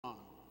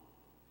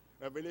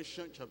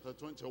Revelation chapter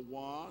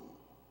 21,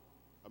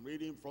 I'm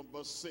reading from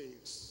verse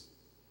 6.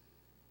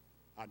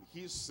 And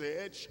he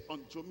said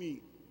unto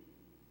me,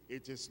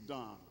 it is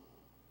done.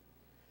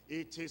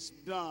 It is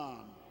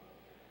done.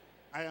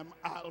 I am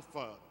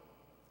Alpha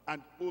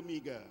and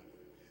Omega,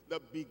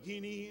 the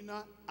beginning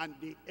and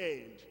the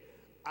end.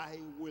 I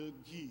will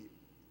give.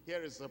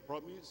 Here is a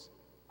promise.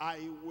 I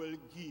will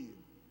give.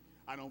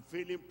 An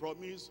unfailing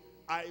promise,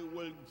 I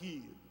will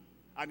give.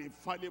 An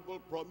infallible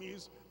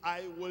promise,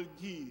 I will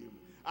give.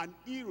 An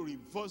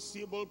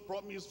irreversible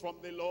promise from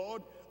the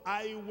Lord,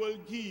 I will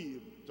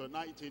give.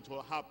 Tonight it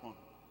will happen.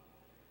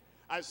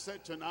 I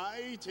said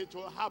tonight it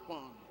will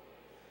happen.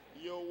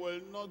 You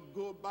will not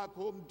go back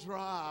home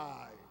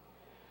dry.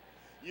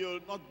 You'll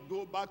not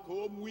go back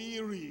home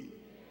weary.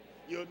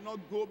 You'll not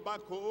go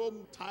back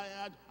home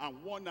tired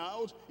and worn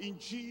out. In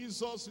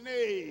Jesus'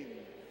 name,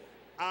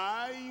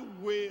 I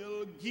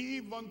will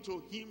give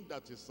unto him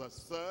that is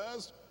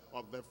athirst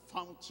of the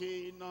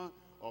fountain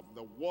of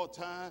the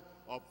water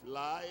of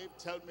life.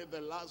 Tell me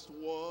the last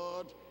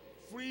word.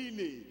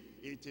 Freely.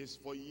 It is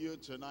for you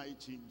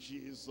tonight in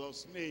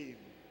Jesus' name.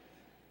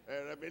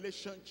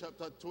 Revelation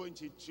chapter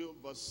 22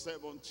 verse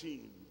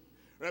 17.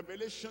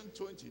 Revelation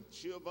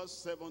 22 verse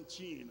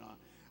 17.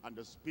 And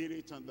the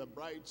Spirit and the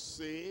bride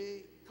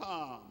say,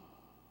 come.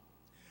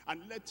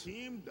 And let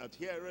him that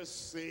heareth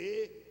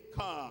say,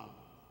 come.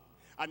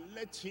 And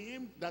let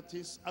him that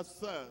is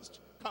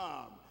athirst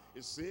come.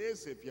 It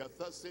says, if you are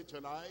thirsty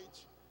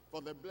tonight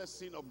for the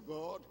blessing of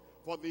God,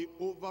 for the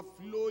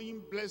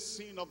overflowing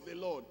blessing of the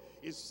Lord,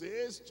 it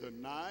says,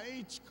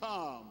 tonight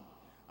come.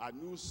 And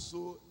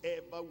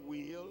whosoever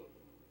will,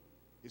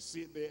 you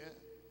see there?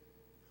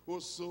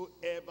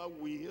 Whosoever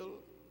will,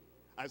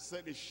 I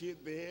said, is she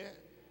there?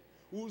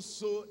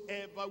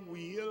 Whosoever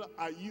will,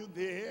 are you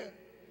there?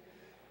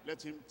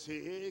 Let him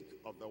take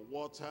of the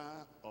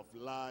water of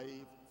life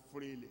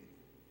freely.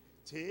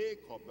 Take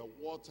of the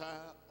water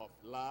of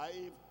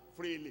life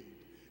freely.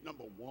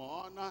 Number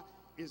one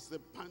is the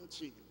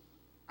panting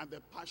and the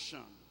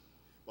passion.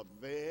 But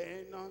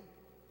then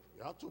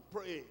you have to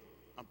pray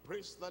and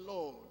praise the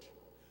Lord.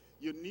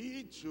 You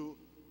need to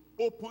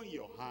open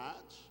your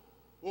heart,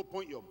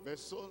 open your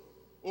vessel,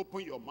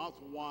 open your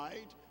mouth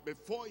wide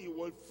before you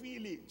will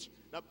feel it.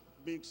 That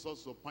brings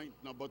us to point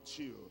number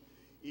 2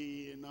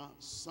 in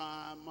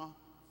Psalm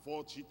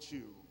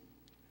 42.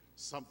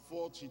 Psalm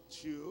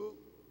 42,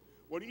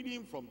 we're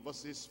reading from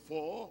verses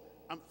 4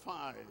 and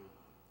 5.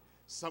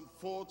 Psalm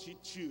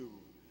 42,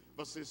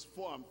 verses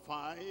 4 and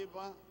 5.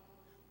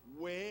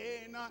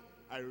 When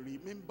I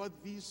remember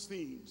these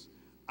things,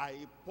 I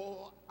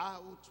pour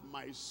out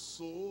my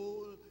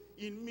soul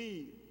in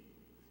me.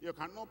 You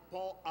cannot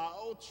pour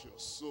out your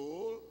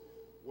soul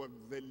with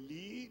the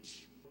lid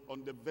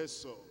on the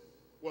vessel,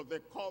 with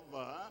the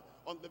cover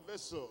on the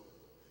vessel.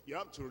 You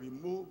have to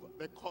remove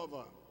the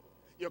cover.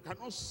 You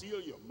cannot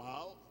seal your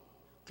mouth,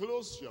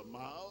 close your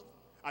mouth,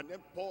 and then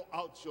pour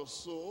out your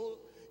soul.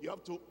 You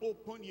have to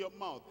open your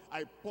mouth.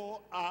 I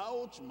pour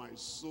out my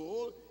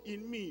soul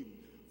in me.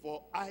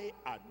 For I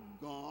had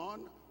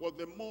gone with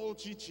the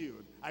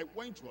multitude. I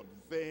went with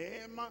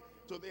them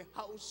to the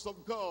house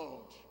of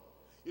God.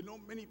 You know,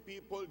 many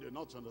people do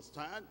not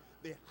understand.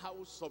 The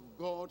house of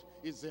God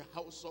is the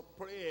house of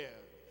prayer.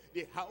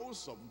 The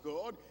house of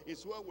God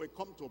is where we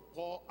come to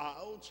pour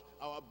out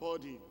our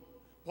body,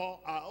 pour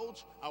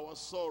out our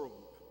sorrow,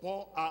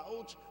 pour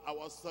out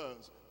our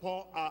thirst,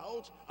 pour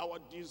out our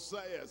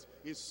desires.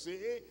 He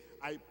say,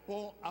 I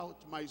pour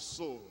out my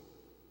soul.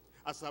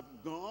 As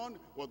I've gone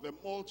with the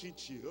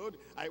multitude,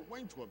 I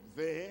went with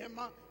them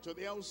to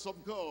the house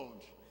of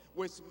God.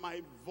 With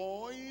my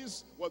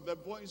voice, with the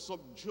voice of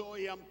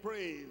joy and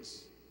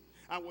praise.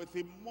 And with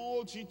the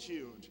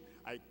multitude,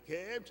 I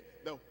kept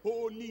the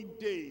holy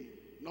day,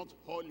 not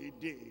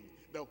holiday,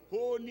 the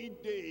holy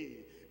day.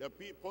 The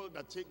people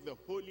that take the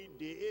holy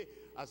day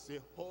as a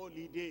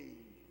holiday,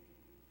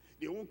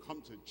 they won't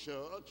come to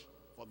church.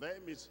 For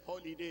them it's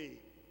holiday.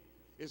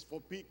 It's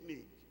for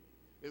picnic.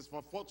 It's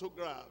for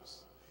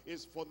photographs.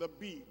 It's for the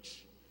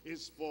beach.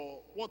 It's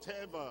for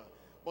whatever.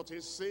 But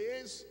it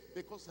says,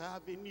 because I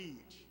have a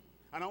need,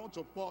 and I want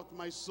to pour out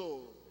my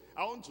soul,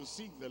 I want to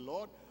seek the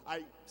Lord,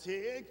 I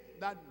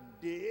take that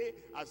day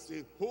as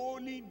a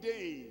holy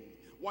day.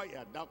 Why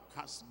art thou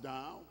cast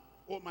down,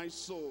 O my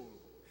soul?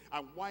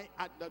 And why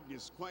art thou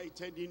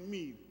disquieted in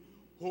me?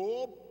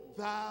 Hope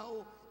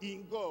thou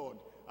in God.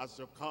 As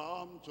you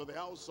come to the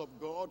house of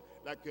God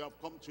like you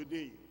have come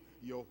today,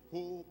 your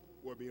hope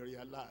will be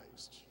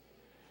realized.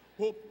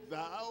 Hope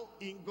thou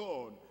in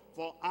God,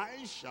 for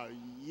I shall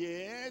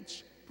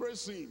yet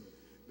praise him.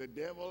 The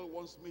devil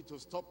wants me to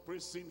stop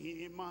praising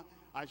him.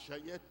 I shall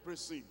yet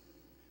praise him.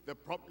 The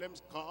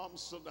problems come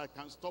so that I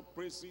can stop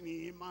praising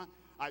him.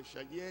 I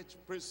shall yet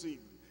praise him.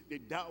 The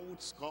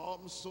doubts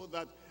come so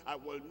that I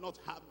will not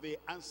have the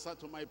answer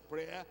to my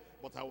prayer,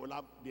 but I will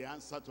have the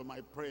answer to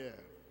my prayer.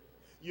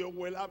 You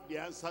will have the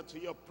answer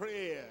to your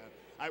prayer.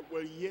 I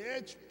will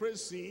yet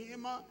praise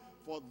him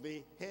for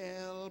the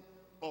help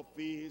of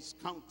his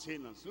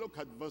countenance. Look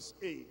at verse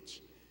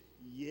 8.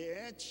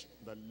 Yet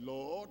the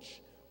Lord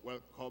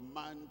will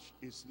command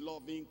his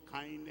loving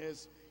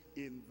kindness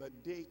in the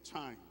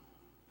daytime,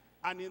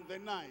 and in the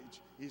night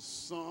his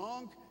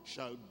song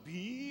shall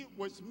be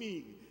with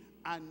me,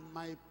 and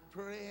my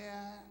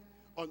prayer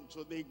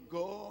unto the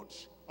God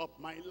of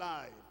my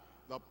life,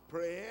 the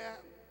prayer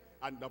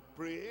and the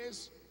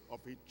praise of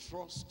a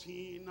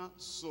trusting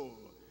soul.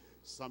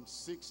 Psalm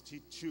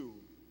 62,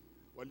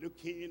 we're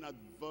looking at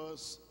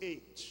verse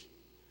 8.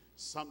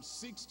 Psalm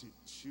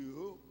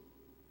 62,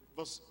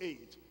 verse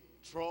 8.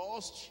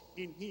 Trust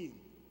in him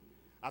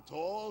at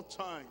all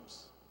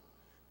times.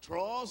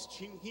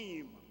 Trust in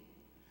him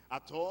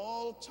at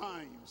all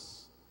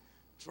times.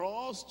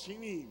 Trust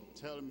in him.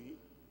 Tell me.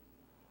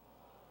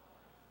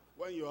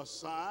 When you are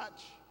sad,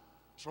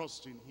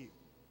 trust in him.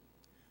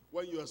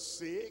 When you are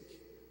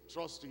sick,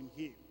 trust in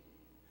him.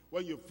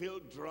 When you feel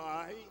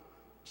dry,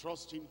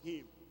 trust in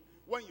him.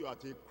 When you are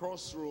at a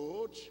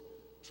crossroad,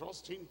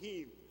 trust in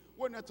him.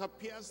 When it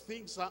appears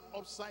things are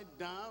upside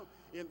down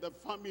in the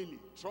family,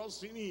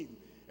 trust in him.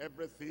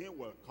 Everything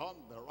will come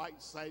the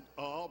right side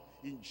up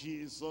in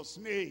Jesus'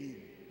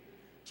 name.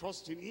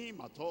 Trust in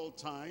him at all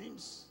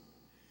times.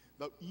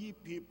 That ye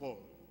people,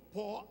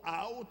 pour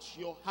out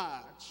your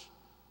heart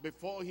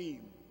before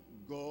him.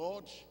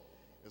 God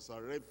is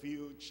a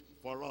refuge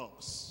for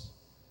us.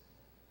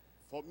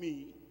 For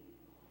me,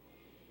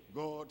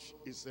 God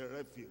is a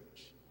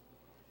refuge.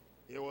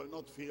 He will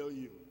not fail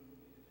you.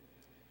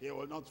 He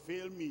will not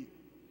fail me.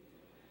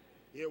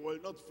 He will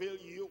not fail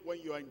you when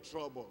you are in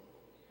trouble.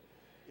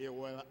 He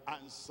will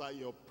answer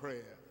your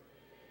prayer.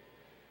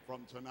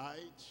 From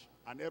tonight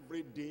and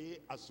every day,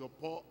 as you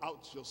pour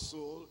out your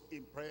soul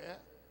in prayer,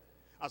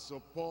 as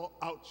you pour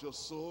out your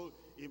soul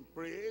in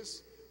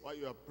praise, while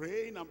you are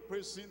praying and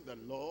praising the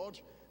Lord,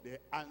 the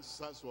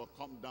answers will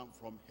come down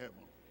from heaven.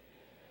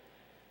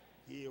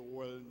 He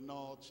will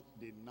not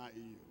deny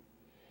you.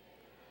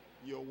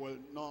 You will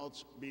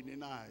not be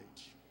denied.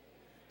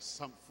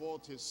 Psalm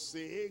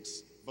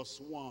 46,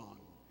 verse 1.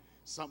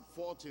 Psalm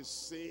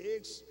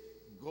 46,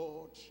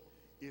 God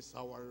is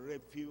our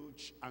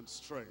refuge and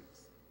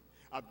strength,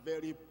 a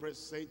very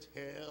present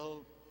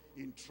help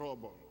in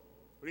trouble.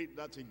 Read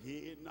that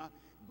again.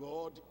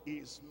 God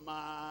is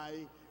my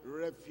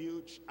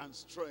refuge and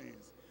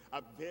strength,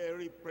 a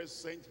very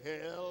present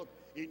help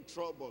in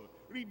trouble.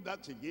 Read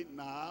that again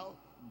now.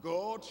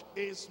 God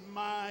is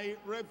my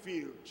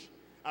refuge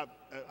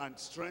and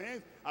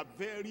strength, a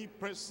very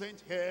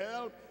present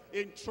help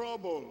in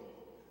trouble.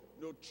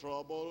 No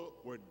trouble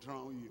will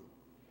drown you.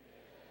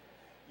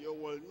 You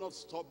will not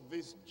stop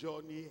this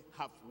journey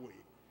halfway.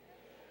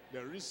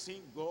 The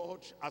reason God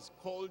has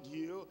called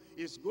you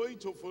is going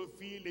to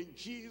fulfill in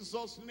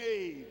Jesus'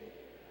 name.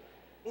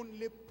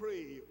 Only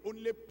pray,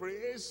 only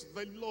praise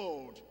the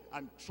Lord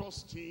and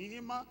trust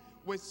him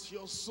with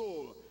your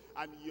soul,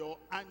 and your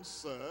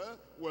answer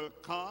will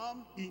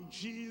come in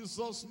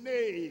Jesus'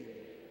 name.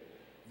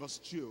 Verse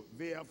 2,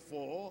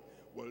 therefore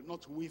will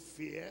not we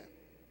fear?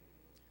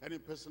 Any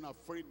person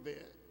afraid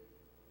there?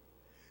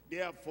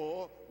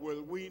 Therefore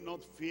will we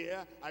not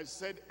fear? I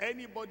said,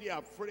 anybody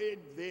afraid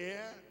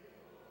there?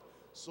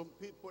 Some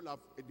people,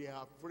 they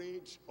are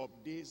afraid of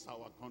this,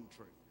 our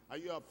country. Are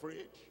you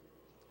afraid?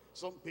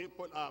 Some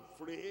people are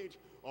afraid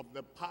of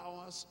the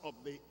powers of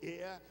the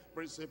air,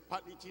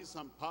 principalities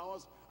and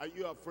powers. Are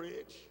you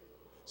afraid?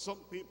 Some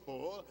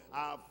people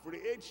are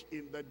afraid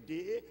in the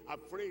day,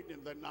 afraid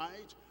in the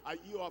night. Are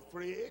you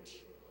afraid?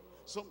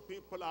 Some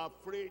people are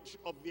afraid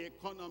of the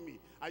economy.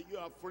 Are you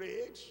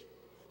afraid?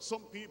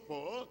 Some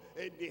people,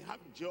 they have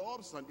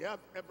jobs and they have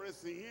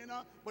everything,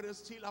 but they're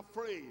still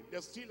afraid.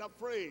 They're still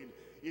afraid.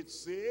 It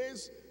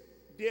says,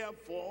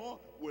 therefore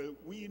will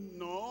we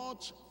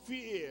not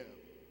fear.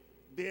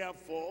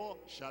 Therefore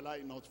shall I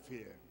not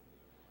fear.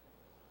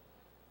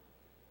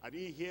 I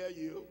didn't hear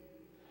you.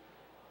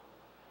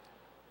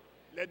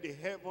 Let the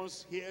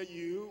heavens hear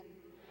you.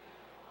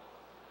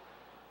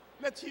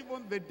 Let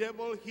even the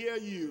devil hear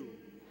you.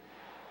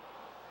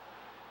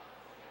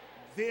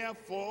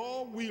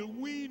 Therefore will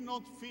we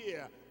not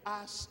fear.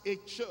 As a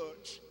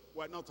church,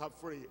 we're not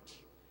afraid.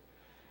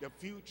 The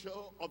future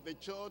of the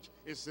church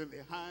is in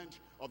the hand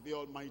of the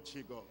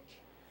Almighty God.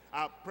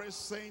 Our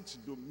present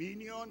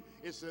dominion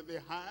is in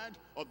the hand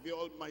of the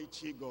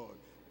Almighty God.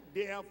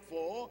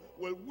 Therefore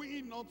will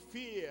we not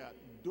fear,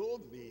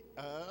 though the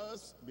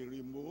earth be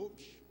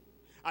removed,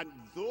 and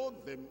though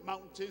the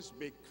mountains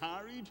be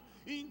carried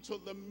into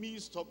the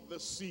midst of the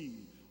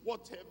sea.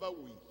 Whatever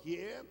we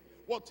hear,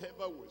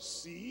 whatever we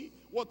see,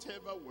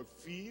 whatever we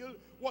feel,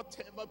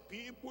 whatever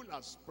people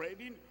are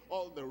spreading,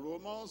 all the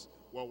rumors,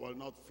 we will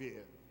not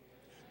fear.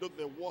 Though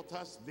the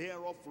waters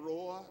thereof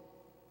roar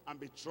and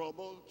be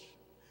troubled,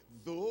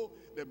 though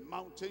the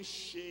mountains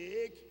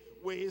shake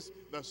with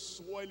the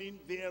swelling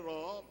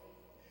thereof,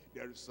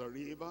 there is a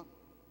river,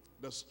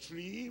 the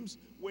streams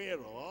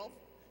whereof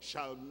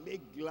shall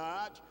make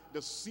glad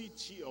the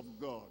city of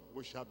God.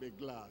 We shall be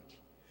glad.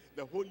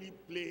 The holy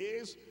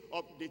place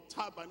of the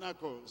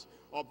tabernacles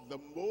of the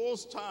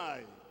Most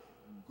High.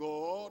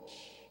 God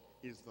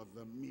is in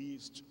the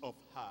midst of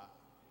her.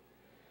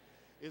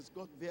 Is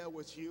God there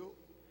with you?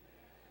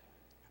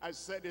 I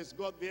said, is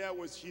God there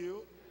with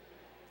you?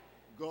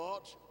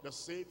 God, the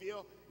Savior,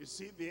 is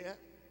he there?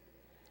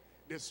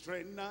 The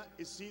strengthener,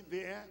 is he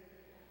there?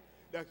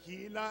 The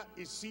healer,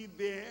 is he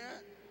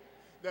there?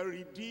 The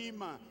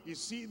Redeemer,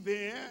 is he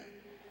there?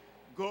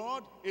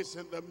 God is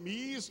in the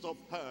midst of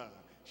her.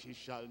 She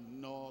shall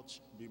not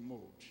be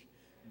moved.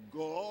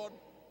 God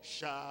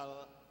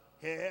shall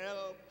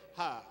help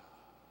her.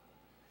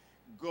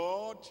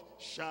 God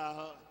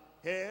shall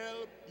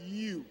help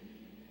you.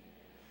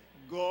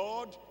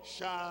 God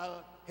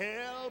shall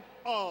help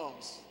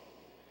us.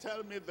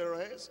 Tell me the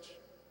rest.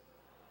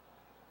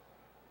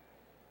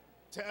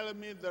 Tell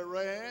me the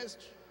rest.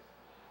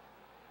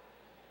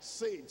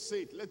 Say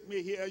it, let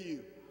me hear you.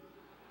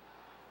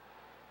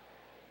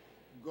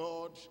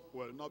 God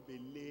will not be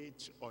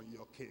late on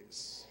your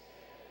case.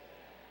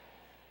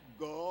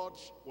 God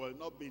will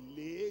not be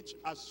late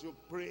as you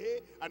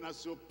pray and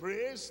as you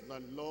praise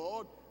the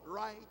Lord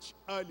right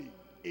early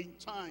in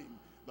time.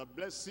 The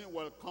blessing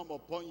will come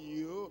upon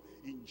you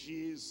in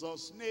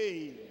Jesus'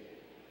 name.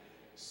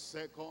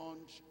 2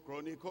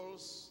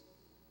 Chronicles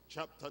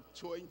chapter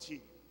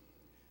 20.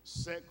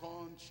 2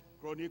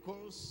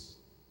 Chronicles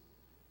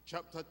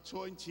chapter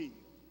 20.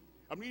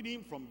 I'm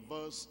reading from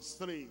verse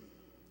 3.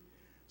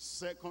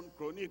 2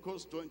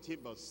 Chronicles 20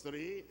 verse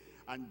 3.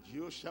 And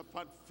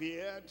Jehoshaphat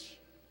feared.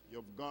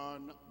 You've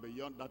gone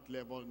beyond that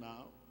level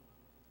now.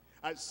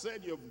 I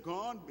said you've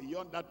gone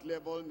beyond that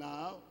level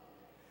now.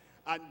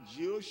 And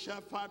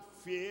Jehoshaphat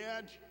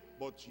feared,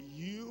 but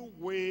you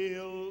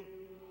will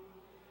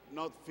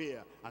not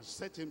fear. And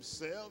set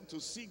himself to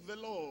seek the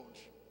Lord.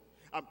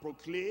 And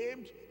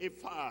proclaimed a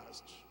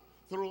fast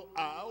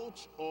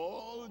throughout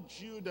all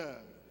Judah.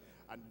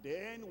 And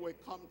then we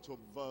come to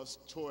verse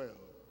 12.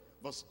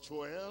 Verse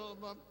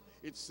 12,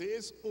 it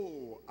says,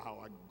 oh,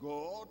 our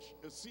God,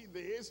 you see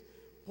this,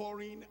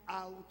 pouring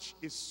out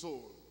his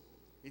soul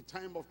in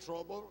time of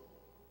trouble,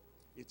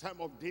 in time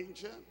of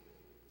danger,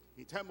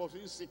 in time of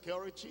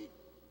insecurity,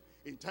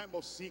 in time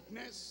of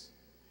sickness,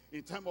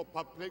 in time of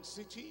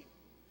perplexity,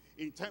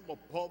 in time of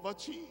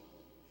poverty,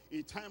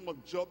 in time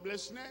of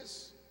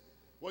joblessness.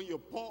 When you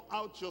pour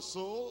out your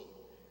soul,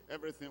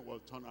 everything will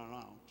turn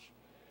around.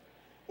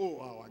 Oh,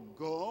 our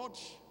God,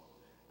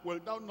 will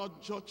thou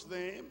not judge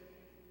them?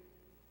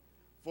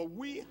 For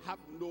we have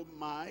no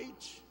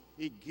might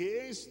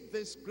against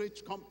this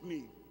great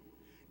company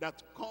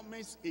that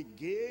cometh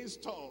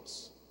against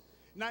us.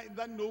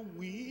 Neither know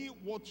we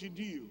what to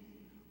do,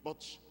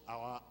 but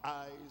our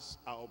eyes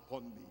are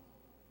upon thee.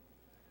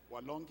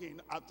 We're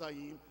longing after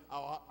him,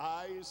 our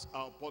eyes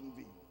are upon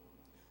thee.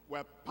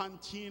 We're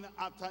panting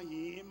after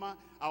him,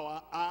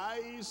 our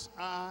eyes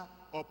are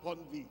upon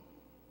thee.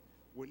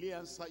 Will he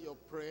answer your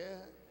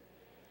prayer?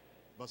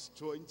 Verse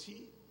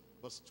 20,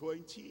 verse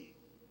 20.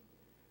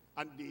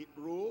 And they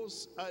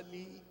rose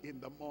early in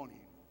the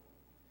morning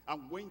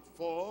and went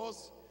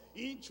forth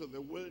into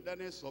the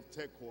wilderness of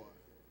Tekoa.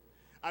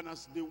 And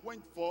as they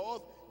went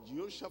forth,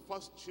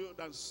 Jehoshaphat stood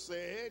and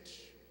said,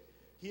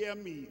 hear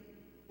me,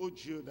 O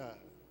Judah,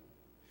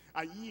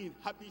 and ye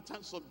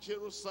inhabitants of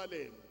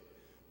Jerusalem,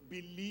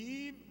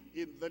 believe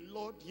in the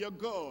Lord your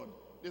God.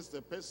 This is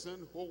the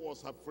person who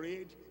was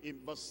afraid in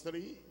verse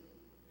 3.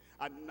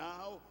 And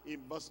now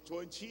in verse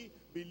 20,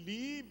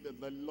 believe in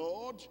the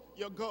Lord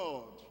your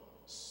God,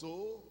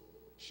 so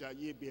shall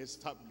ye be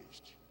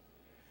established.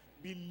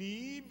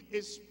 Believe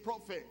his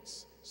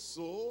prophets,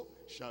 so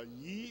shall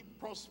ye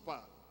prosper.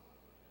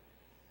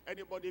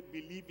 Anybody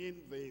believe in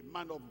the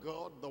man of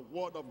God, the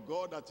word of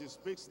God that he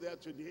speaks there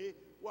today?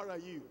 Where are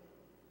you?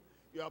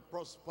 You are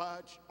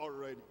prospered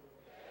already.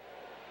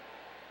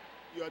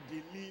 You are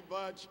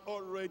delivered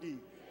already.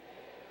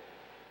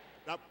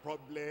 That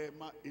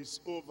problem is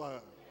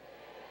over.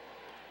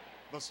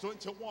 Verse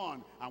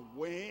 21, and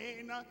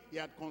when he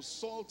had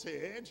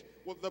consulted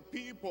with the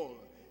people,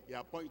 he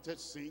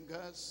appointed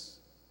singers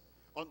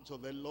unto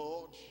the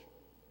Lord,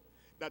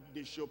 that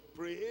they should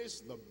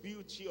praise the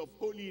beauty of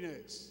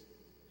holiness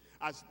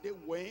as they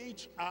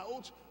went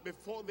out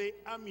before the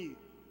army,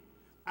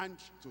 and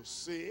to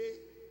say,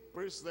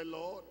 praise the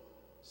Lord.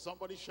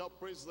 Somebody shall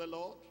praise the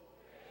Lord.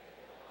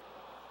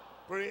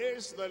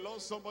 Praise the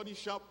Lord. Somebody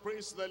shall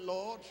praise the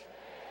Lord.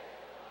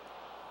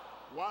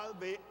 While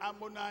the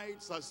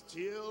Ammonites are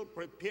still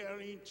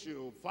preparing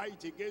to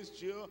fight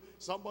against you,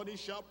 somebody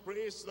shall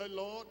praise the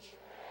Lord.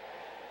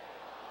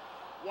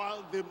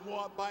 While the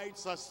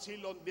Moabites are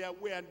still on their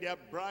way and they are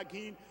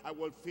bragging, I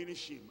will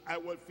finish him, I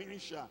will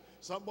finish her.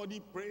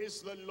 Somebody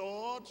praise the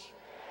Lord.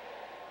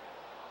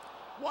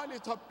 While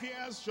it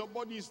appears your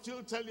body is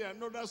still telling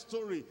another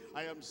story.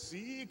 I am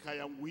sick, I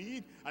am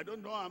weak, I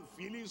don't know how I'm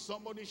feeling.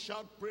 Somebody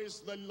shout,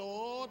 praise the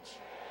Lord.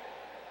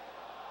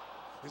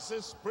 He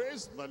says,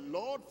 praise the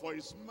Lord, for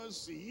his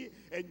mercy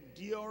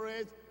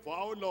endureth for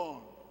how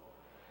long?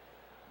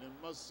 The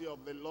mercy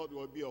of the Lord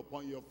will be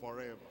upon you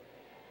forever.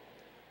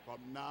 From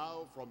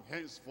now, from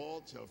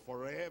henceforth till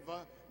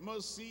forever,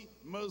 mercy,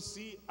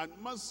 mercy, and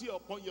mercy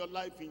upon your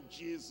life in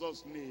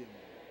Jesus' name.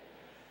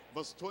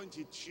 Verse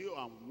 22,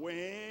 and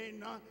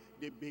when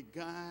they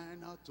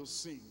began to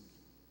sing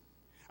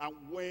And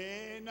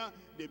when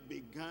they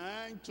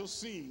began to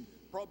sing,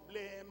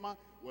 problem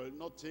will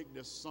not take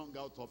the song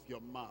out of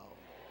your mouth.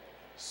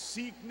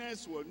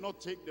 Sickness will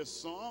not take the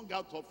song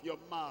out of your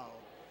mouth.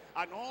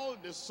 And all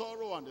the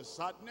sorrow and the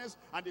sadness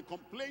and the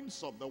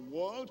complaints of the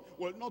world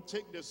will not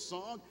take the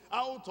song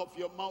out of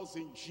your mouth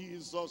in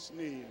Jesus'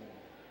 name.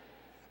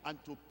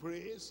 And to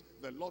praise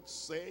the Lord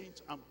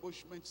sent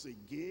ambushments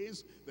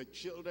against the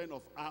children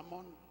of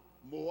Ammon,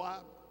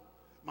 Moab,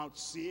 Mount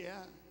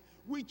Seir,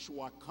 which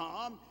were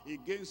come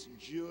against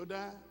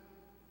Judah.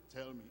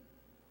 Tell me.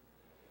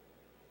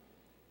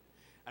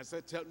 I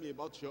said, tell me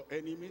about your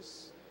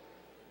enemies.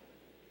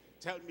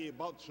 Tell me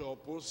about your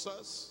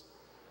opposers.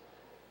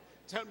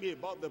 Tell me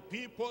about the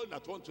people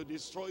that want to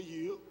destroy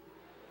you.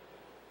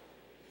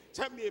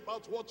 Tell me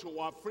about what you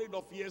were afraid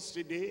of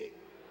yesterday.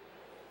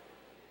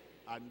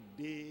 And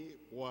they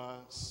were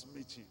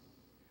smitten.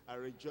 I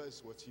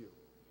rejoice with you.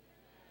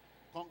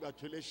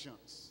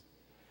 Congratulations.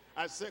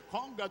 I say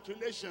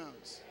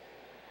congratulations.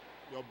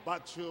 Your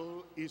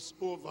battle is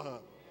over.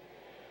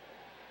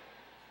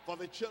 For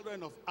the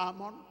children of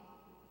Ammon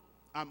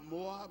and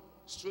Moab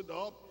stood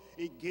up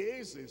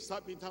against the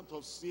inhabitants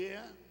of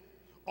Seir,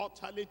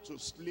 utterly to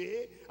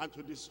slay and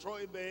to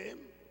destroy them.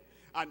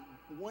 And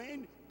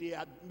when they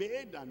had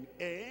made an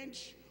end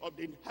of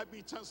the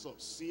inhabitants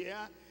of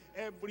Seir,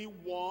 every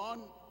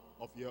one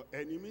of your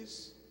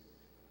enemies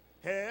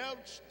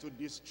helped to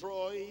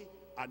destroy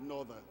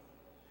another.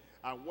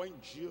 And when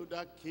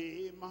Judah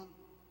came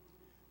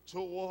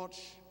toward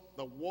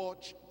the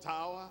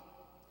watchtower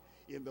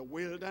in the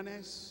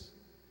wilderness,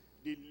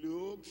 they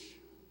looked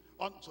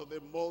unto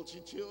the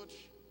multitude,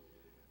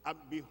 and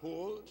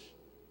behold,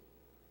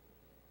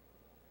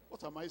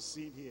 what am I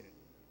seeing here?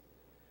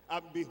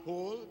 And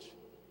behold,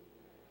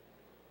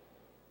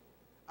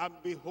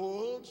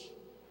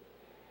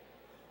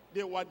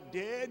 there were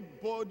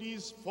dead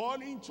bodies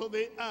falling to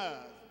the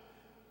earth,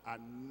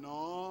 and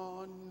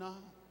none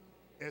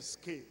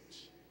escaped.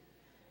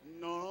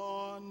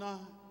 None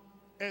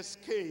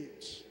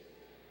escaped.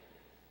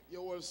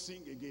 You will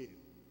sing again.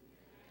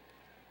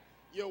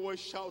 You will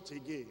shout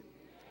again.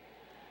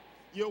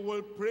 You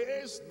will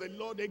praise the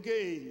Lord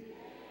again.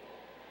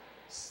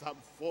 Psalm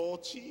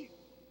 40.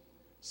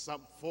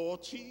 Psalm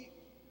 40.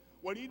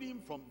 We're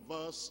reading from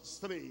verse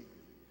 3.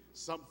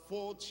 Psalm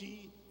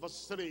 40,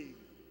 verse 3.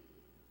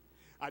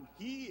 And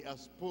he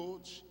has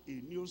put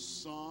a new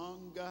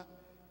song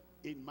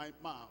in my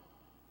mouth.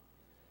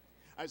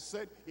 I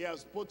said, he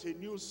has put a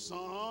new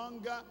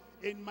song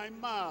in my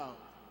mouth.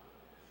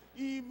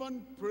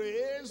 Even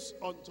praise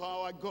unto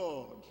our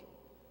God.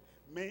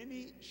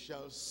 Many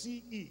shall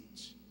see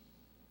it.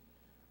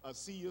 I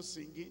see you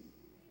singing.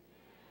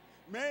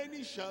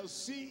 Many shall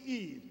see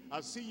it.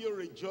 I see you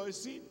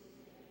rejoicing.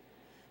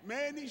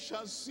 Many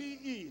shall see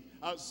it.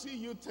 I see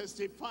you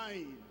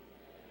testifying.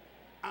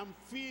 And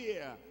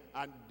fear,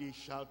 and they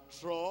shall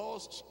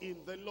trust in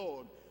the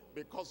Lord.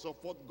 Because of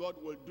what God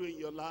will do in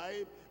your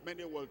life,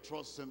 many will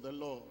trust in the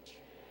Lord.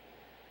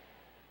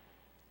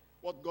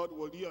 What God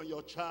will do on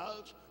your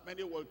child,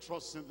 many will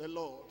trust in the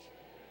Lord.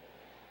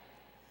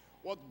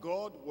 What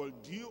God will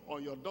do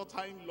on your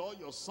daughter-in-law,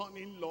 your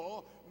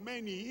son-in-law,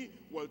 many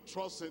will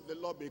trust in the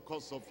Lord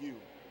because of you.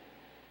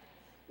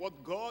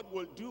 What God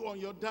will do on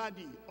your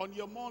daddy, on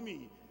your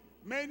mommy,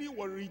 many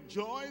will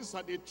rejoice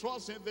and they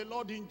trust in the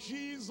Lord in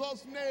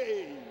Jesus'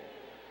 name.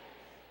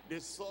 They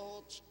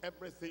thought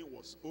everything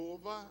was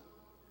over,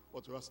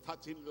 but we are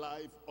starting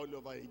life all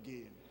over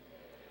again.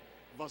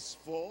 Verse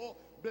 4,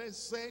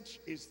 blessed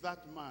is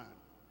that man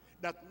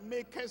that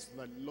maketh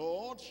the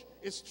Lord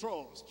his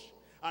trust,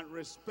 and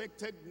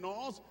respected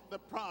not the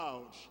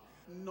proud,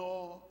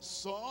 nor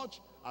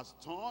such as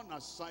turn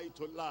aside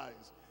to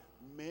lies.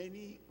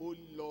 Many, O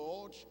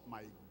Lord,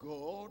 my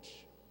God,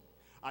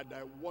 are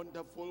thy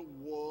wonderful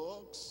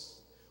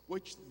works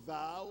which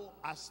thou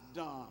hast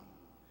done,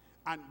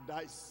 and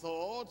thy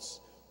thoughts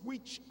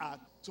which are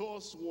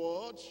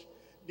towardsward,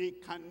 they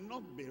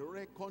cannot be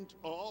reckoned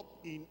up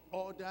in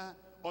order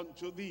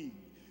unto thee.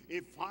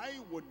 If I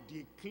would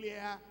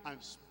declare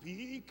and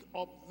speak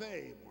of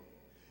them,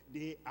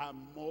 they are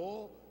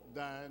more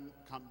than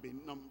can be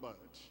numbered.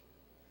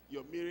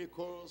 Your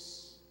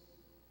miracles,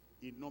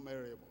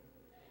 innumerable.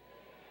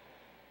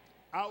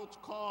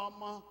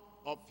 Outcome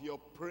of your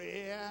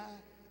prayer,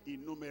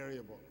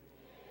 innumerable.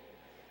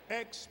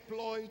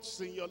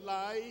 Exploits in your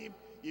life,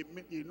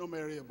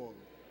 innumerable.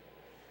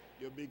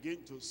 You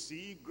begin to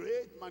see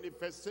great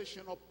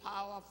manifestation of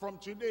power from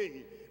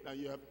today that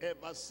you have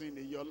ever seen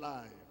in your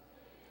life.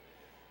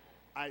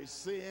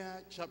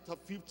 Isaiah chapter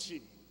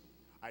 50.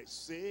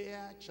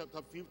 Isaiah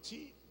chapter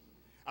 50.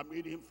 I'm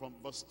reading from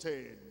verse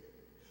 10.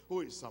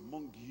 Who is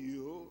among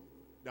you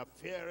that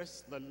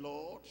feareth the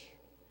Lord,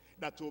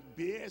 that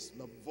obeys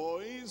the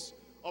voice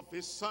of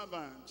his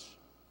servant,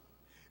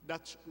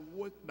 that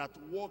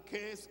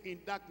walketh in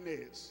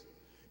darkness,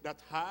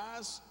 that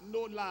has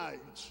no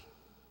light?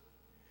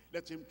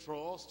 Let him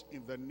trust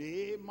in the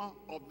name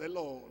of the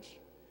Lord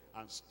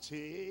and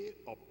stay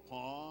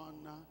upon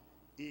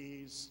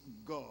his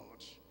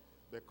God,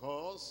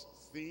 because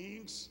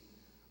things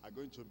are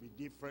going to be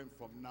different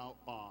from now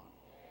on.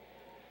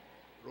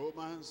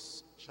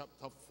 Romans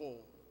chapter 4.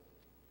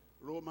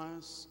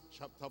 Romans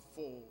chapter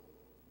 4.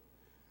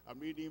 I'm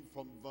reading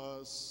from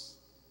verse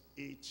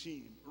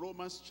 18.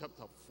 Romans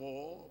chapter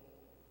 4,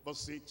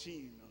 verse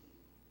 18.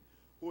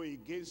 Who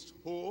against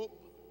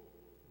hope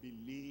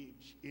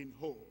believed in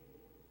hope.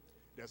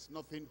 There's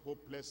nothing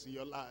hopeless in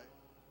your life.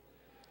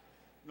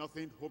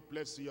 Nothing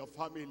hopeless in your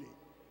family.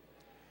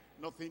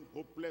 Nothing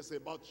hopeless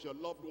about your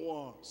loved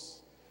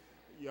ones.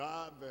 You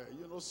have,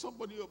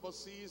 somebody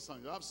overseas,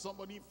 and you have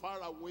somebody far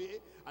away,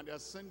 and they're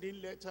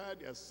sending letter,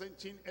 they're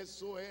sending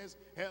SOS,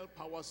 help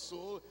our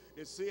soul.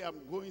 They say, I'm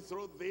going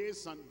through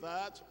this and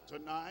that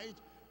tonight.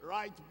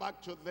 Right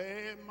back to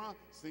them,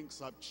 things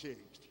have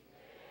changed.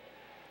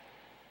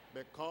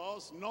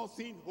 Because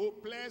nothing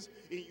hopeless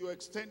in your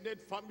extended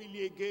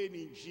family again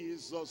in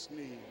Jesus'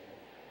 name.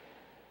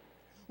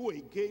 Who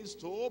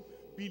against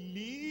hope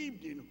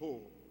believed in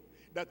hope,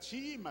 that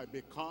he might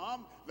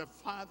become the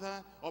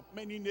father of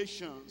many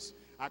nations,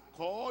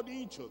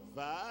 according to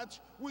that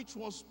which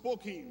was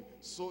spoken,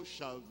 so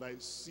shall thy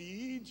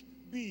seed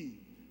be.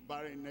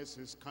 Barrenness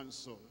is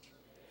cancelled.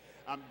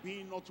 And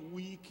being not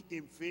weak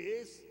in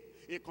faith,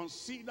 he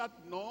considered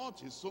not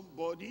his own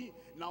body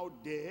now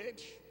dead,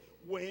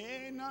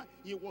 when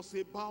he was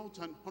about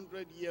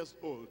 100 years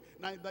old,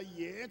 neither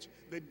yet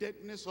the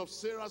deadness of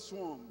Sarah's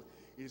womb.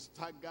 He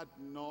staggered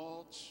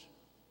not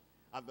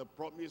at the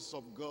promise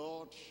of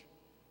God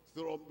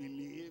through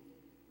unbelief.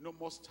 No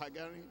more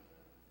staggering.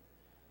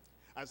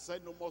 I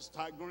said no more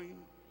staggering,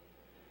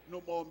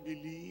 no more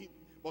unbelief,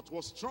 but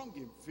was strong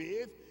in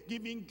faith,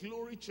 giving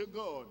glory to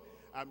God,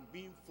 and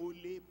being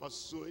fully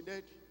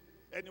persuaded.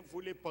 Any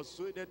fully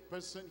persuaded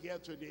person here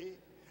today?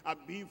 And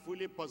being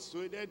fully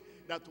persuaded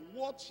that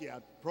what he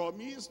had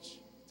promised,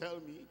 tell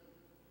me,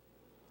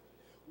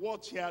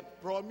 what he had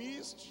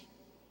promised,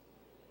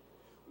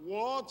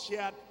 what he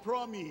had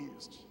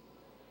promised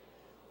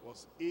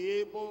was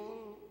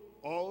able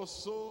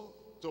also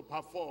to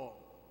perform.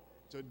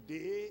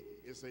 Today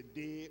is a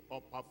day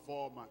of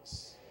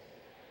performance.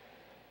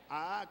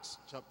 Acts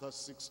chapter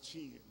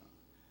 16.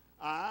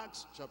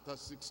 Acts chapter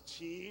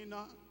 16,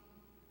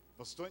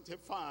 verse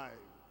 25.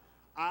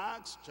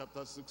 Acts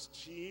chapter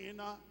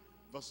 16,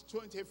 verse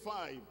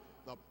 25.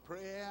 The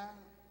prayer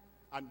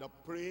and the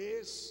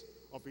praise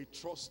of a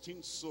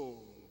trusting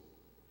soul.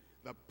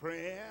 The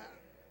prayer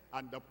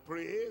and the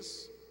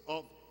praise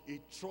of a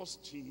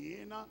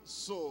trusting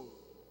soul.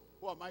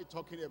 Who am I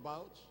talking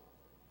about?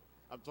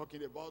 I'm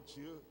talking about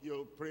you.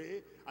 You'll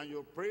pray and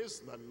you'll praise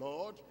the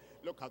Lord.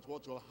 Look at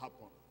what will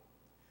happen.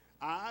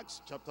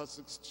 Acts chapter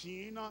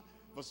 16,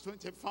 verse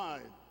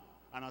 25.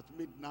 And at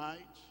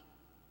midnight,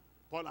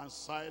 Paul and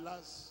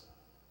Silas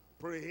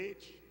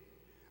prayed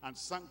and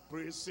sang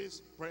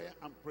praises, prayer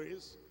and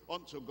praise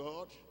unto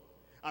God.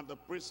 And the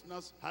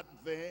prisoners had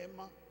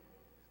them.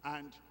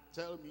 And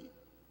tell me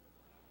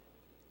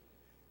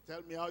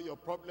how your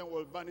problem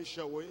will vanish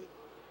away.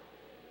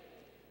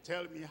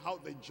 Tell me how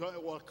the joy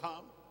will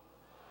come.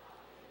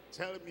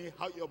 Tell me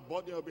how your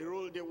body will be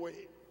rolled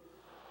away.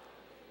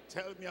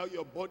 Tell me how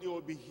your body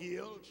will be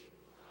healed.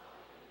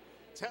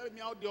 Tell me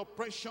how the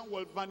oppression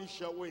will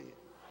vanish away.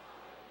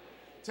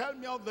 Tell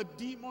me how the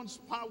demon's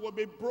power will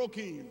be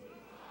broken.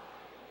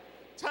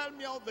 Tell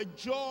me how the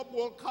job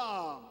will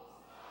come.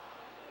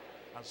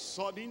 And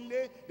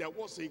suddenly there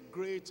was a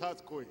great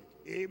earthquake.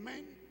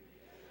 Amen.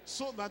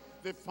 So that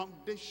the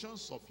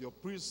foundations of your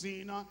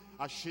prison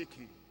are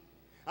shaking.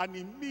 And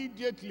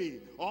immediately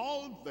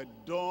all the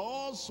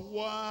doors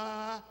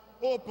were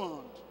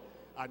opened.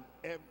 And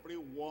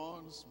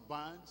everyone's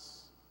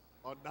bands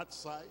on that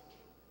side,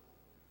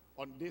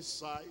 on this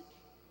side,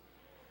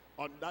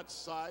 on that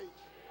side,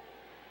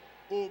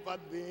 over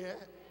there,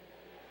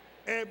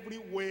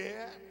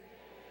 everywhere,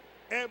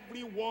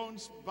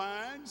 everyone's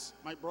bands,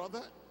 my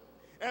brother,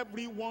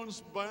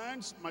 everyone's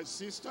bands, my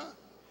sister,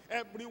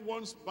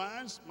 everyone's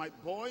bands, my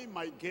boy,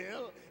 my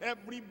girl,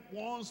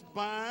 everyone's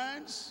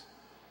bands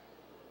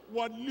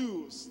were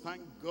loose.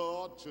 Thank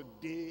God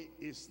today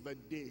is the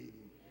day.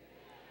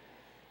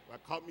 We're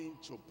coming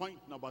to point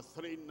number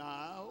 3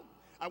 now,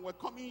 and we're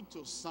coming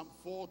to Psalm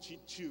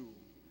 42.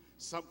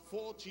 Psalm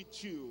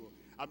 42,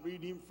 I'm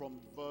reading from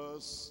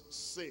verse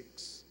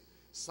 6.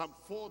 Psalm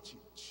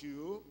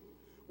 42,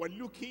 we're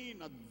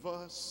looking at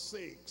verse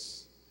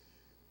 6.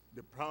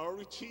 The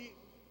priority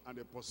and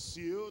the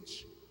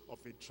pursuit of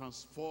a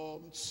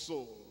transformed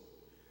soul.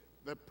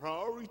 The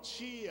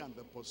priority and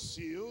the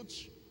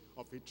pursuit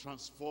of a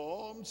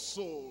transformed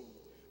soul.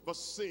 Verse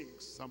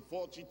 6, Psalm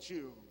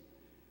 42.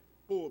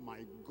 Oh my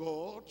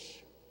God,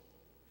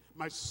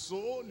 my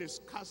soul is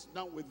cast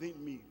down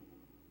within me.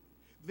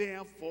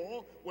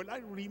 Therefore will I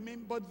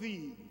remember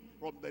thee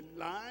from the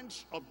land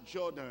of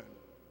Jordan,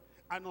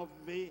 and of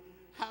the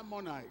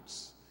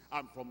Ammonites,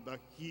 and from the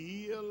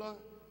hill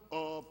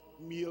of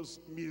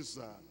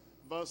Mizah.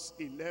 Verse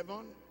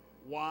 11,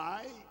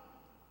 why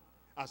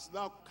hast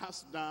thou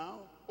cast down,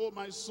 O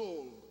my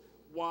soul?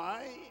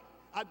 Why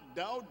art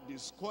thou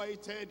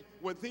disquieted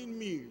within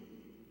me?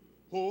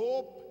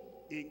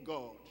 Hope in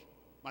God.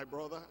 My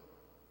brother,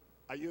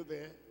 Are you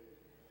there?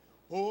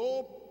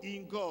 Hope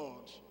in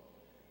God.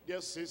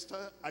 Dear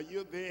sister, are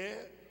you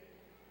there?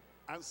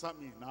 Answer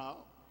me now.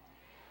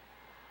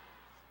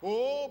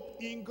 Hope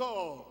in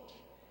God.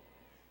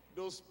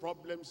 Those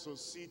problems you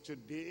see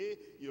today,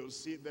 you'll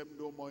see them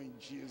no more in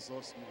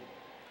Jesus' name.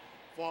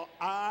 For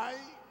I,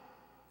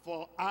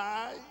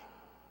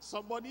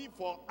 somebody,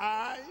 for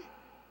I,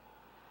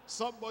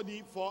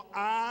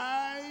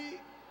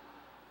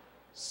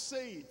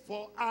 say it,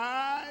 for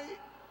I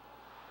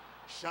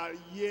shall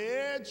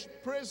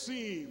yet praise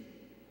him.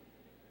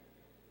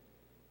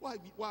 Why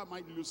am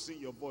I losing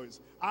your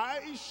voice?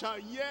 I shall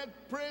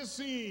yet praise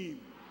him,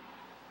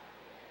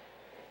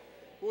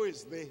 who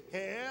is the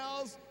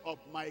health of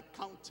my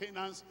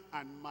countenance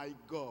and my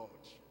God.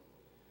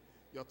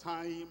 Your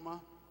time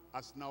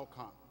has now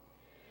come.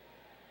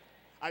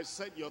 I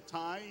said your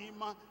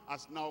time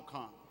has now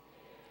come.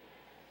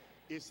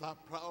 It's our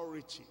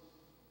priority.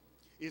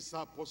 It's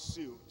our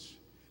pursuit.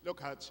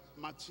 Look at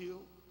Matthew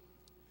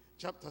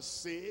chapter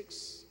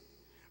 6,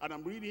 and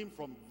I'm reading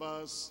from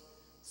verse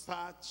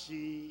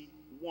 31.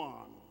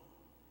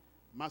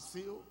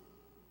 Matthew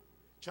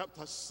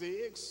chapter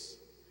 6,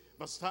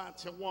 verse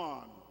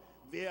 31.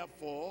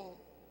 Therefore,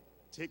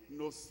 take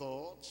no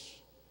thought,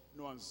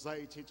 no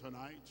anxiety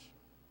tonight,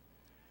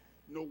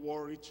 no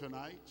worry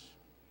tonight,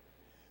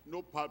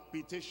 no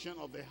palpitation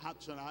of the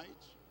heart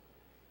tonight.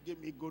 Give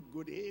me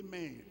good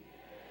amen.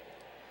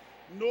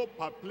 No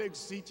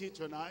perplexity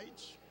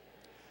tonight,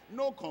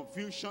 no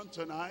confusion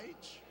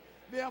tonight.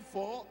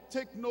 Therefore,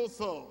 take no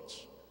thought,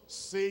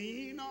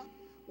 saying,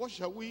 what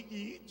shall we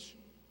eat?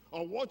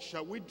 Or what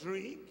shall we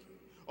drink?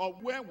 Or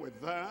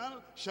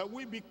wherewithal shall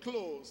we be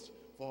clothed?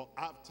 For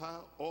after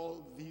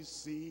all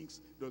these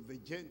things do the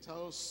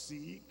Gentiles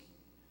seek.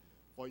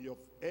 For your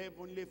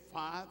heavenly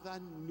Father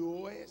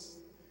knoweth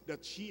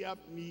that ye have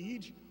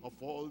need of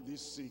all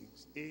these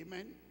things.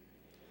 Amen.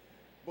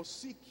 But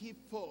seek ye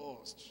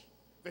first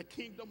the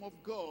kingdom of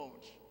God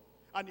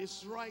and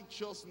his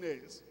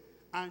righteousness,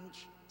 and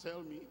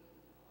tell me,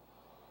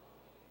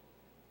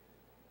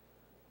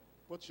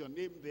 put your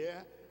name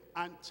there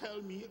and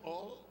tell me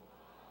all.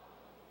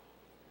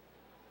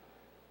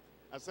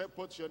 I said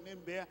put your name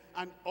there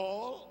and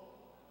all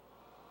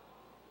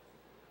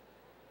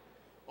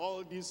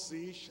these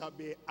things shall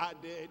be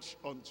added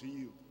unto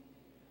you.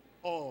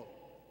 All.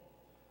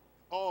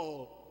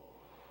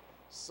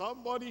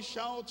 Somebody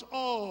shout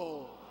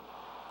all.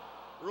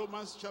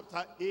 Romans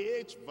chapter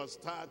 8 verse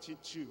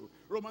 32.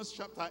 Romans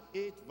chapter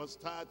 8 verse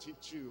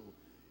 32.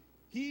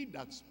 He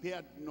that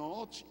spared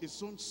not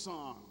his own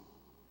son,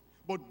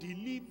 but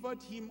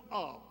delivered him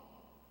up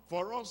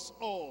for us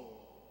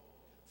all.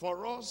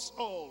 For us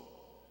all.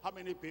 How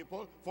many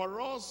people?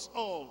 For us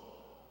all.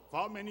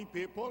 For how many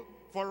people?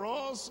 For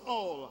us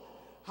all.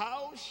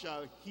 How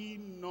shall he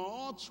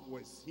not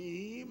with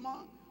him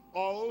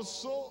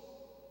also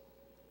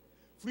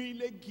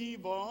freely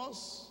give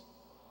us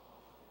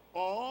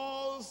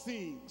all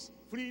things?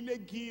 Freely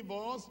give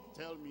us,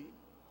 tell me,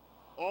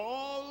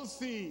 all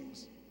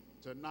things.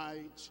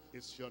 Tonight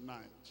is your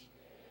night.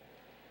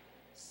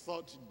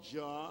 Third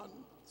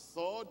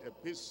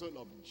epistle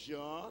of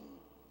John.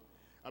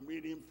 I'm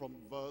reading from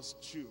verse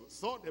 2.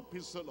 Third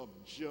epistle of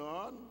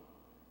John,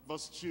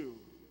 verse 2.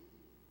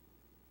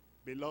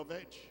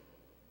 Beloved,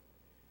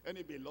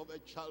 any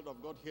beloved child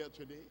of God here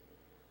today?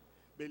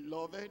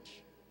 Beloved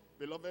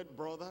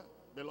brother,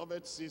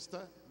 beloved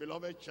sister,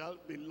 beloved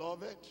child,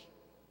 beloved,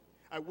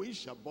 I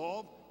wish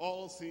above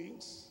all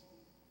things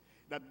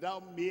that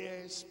thou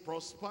mayest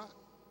prosper.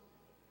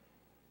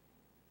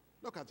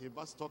 Look at a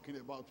verse talking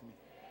about me.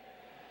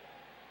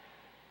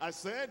 I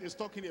said it's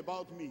talking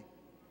about me.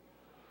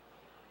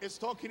 It's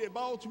talking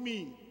about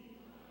me.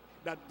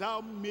 That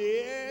thou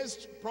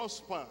mayest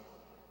prosper.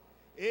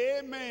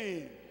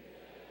 Amen.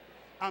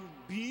 And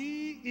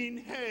be in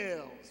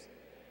health.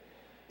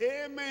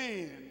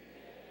 Amen.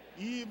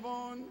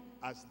 Even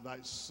as thy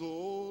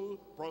soul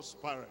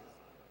prospereth.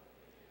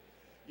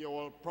 You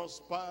will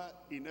prosper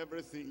in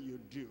everything you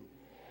do.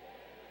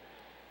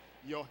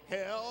 Your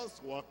health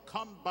will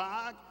come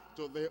back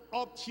to the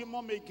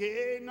optimum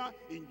again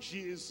in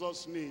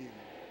Jesus' name.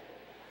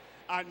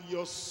 And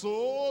your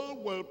soul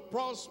will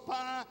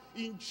prosper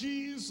in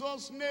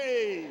Jesus'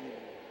 name.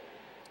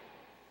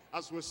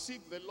 As we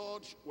seek the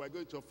Lord, we're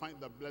going to find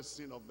the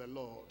blessing of the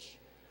Lord.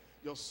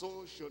 Your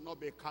soul should not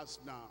be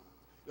cast down.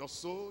 Your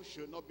soul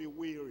should not be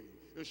weary.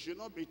 You should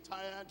not be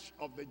tired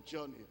of the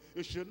journey.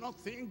 You should not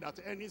think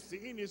that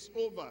anything is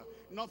over.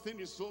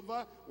 Nothing is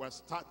over. We're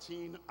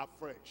starting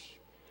afresh.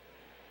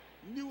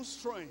 New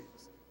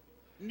strength,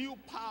 new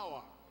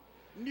power,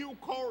 new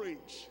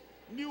courage,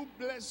 new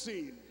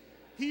blessing,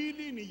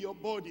 healing in your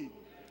body,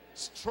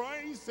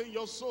 strength in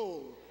your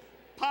soul,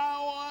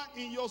 power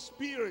in your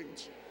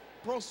spirit,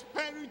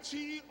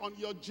 prosperity on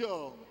your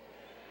job,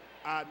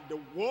 and the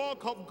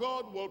work of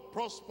God will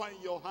prosper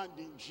in your hand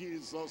in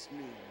Jesus'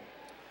 name.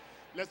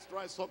 Let's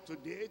rise up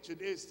today.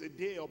 Today is the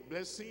day of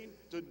blessing.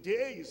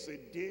 Today is a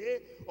day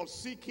of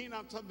seeking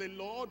after the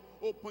Lord.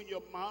 Open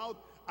your mouth,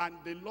 and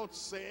the Lord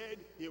said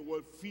he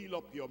will fill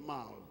up your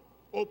mouth.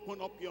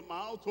 Open up your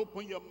mouth,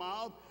 open your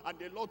mouth, and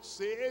the Lord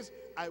says,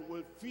 I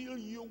will fill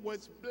you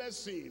with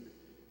blessing.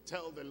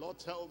 Tell the Lord,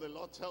 tell the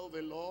Lord, tell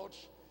the Lord.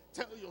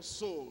 Tell your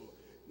soul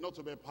not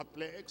to be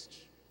perplexed.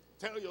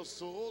 Tell your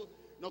soul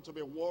not to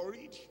be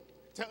worried.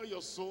 Tell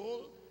your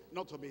soul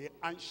not to be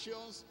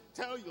anxious.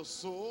 Tell your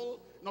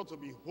soul not to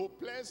be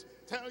hopeless.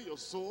 Tell your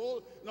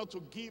soul not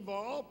to give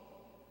up.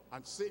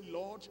 And say,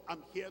 Lord,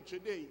 I'm here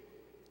today.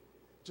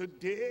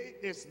 Today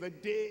is the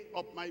day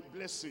of my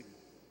blessing.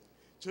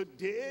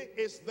 Today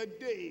is the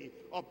day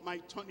of my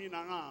turning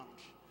around.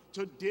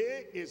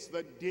 Today is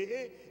the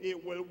day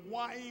it will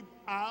wipe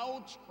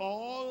out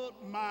all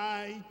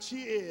my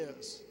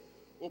tears.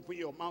 Open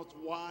your mouth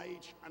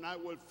wide and I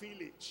will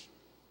feel it.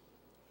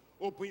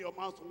 Open your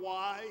mouth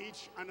wide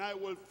and I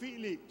will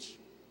feel it.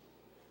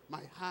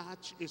 My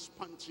heart is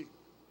panting.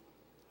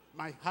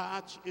 My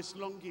heart is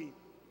longing.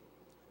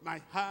 My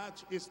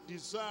heart is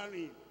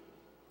desiring.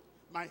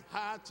 My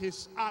heart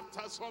is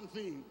after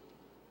something.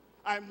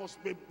 I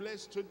must be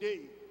blessed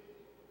today.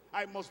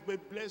 I must be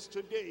blessed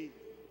today.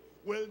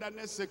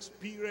 Wilderness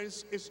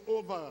experience is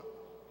over.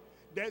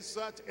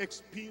 Desert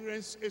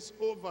experience is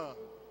over.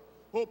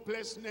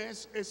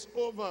 Hopelessness is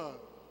over.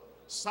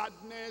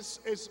 Sadness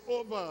is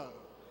over.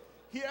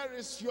 Here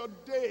is your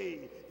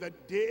day, the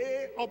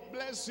day of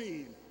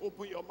blessing.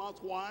 Open your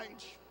mouth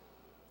wide.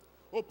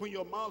 Open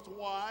your mouth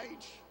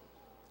wide.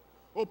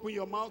 Open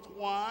your mouth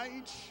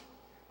wide,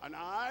 and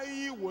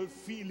I will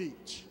feel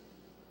it.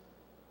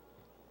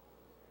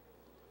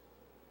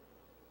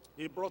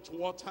 He brought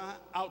water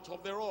out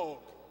of the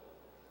rock.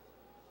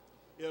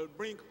 He'll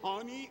bring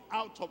honey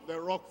out of the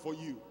rock for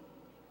you.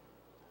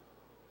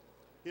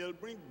 He'll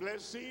bring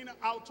blessing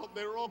out of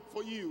the rock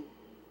for you.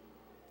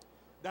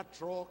 That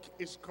rock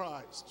is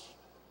Christ.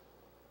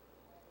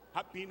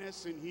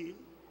 Happiness in him,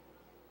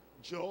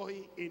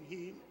 joy in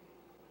him,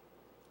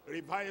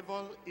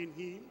 revival in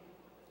him,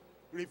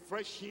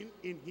 refreshing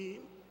in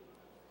him,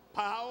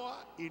 power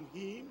in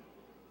him,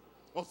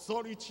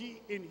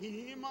 authority in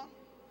him,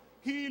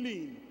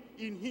 healing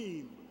in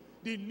him,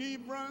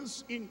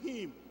 deliverance in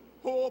him.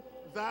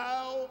 Hope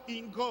thou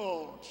in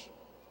God.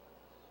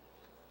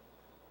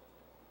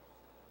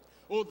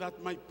 Oh,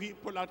 that my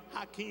people had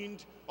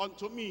hearkened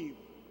unto me,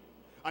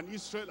 and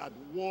Israel had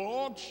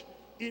walked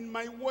in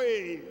my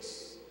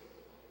ways.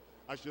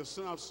 I shall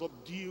soon have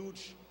subdued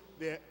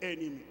their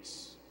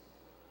enemies.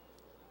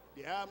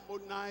 The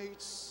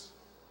Ammonites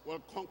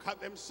will conquer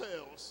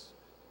themselves.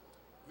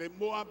 The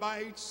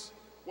Moabites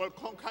will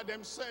conquer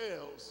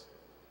themselves.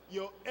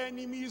 Your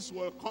enemies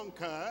will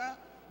conquer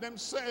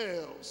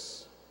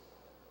themselves.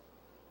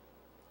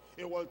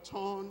 He will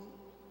turn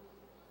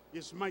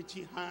his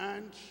mighty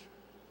hand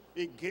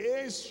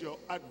against your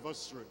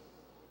adversary.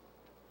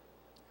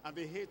 And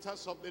the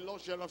haters of the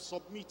Lord shall have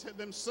submitted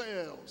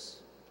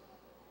themselves.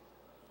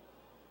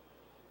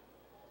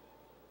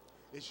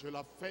 They shall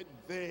have fed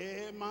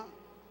them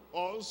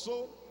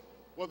also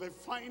with the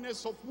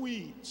finest of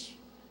wheat,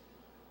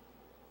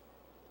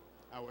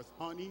 and with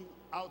honey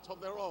out of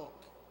the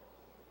rock.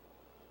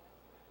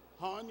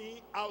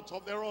 Honey out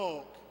of the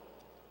rock.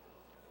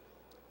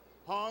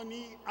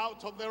 Honey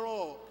out of the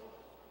rock.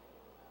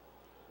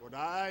 Would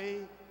I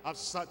have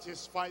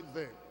satisfied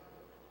them?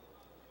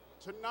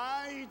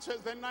 Tonight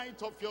is the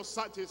night of your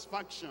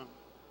satisfaction.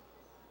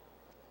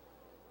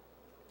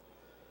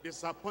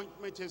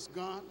 Disappointment is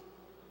gone.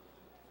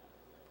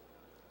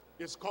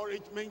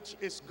 Discouragement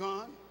is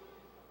gone.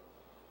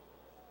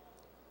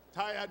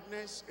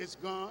 Tiredness is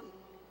gone.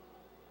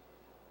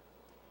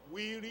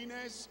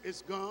 Weariness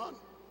is gone.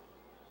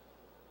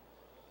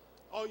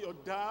 All your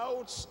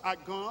doubts are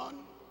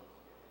gone.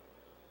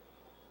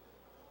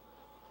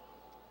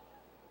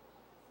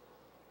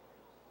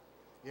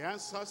 He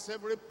answers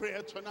every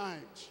prayer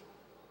tonight.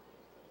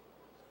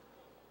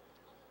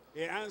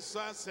 He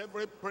answers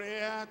every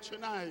prayer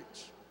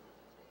tonight.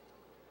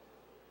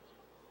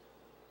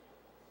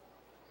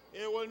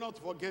 He will not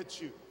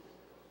forget you.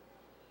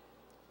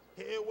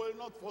 He will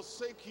not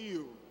forsake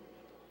you.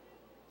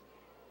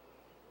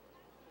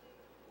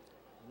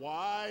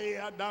 Why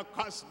art thou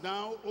cast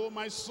down, O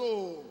my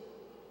soul?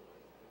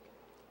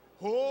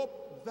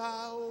 Hope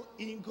thou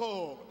in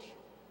God.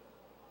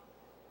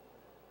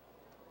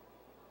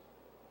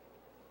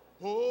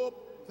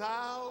 Hope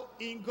thou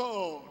in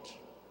God.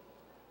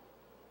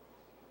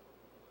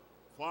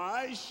 For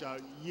I shall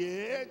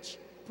yet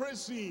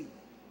praise him.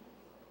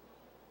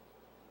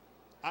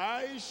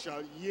 I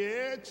shall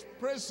yet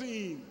praise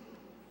him.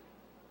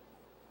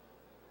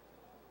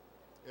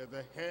 In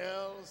the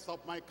health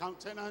of my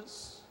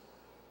countenance,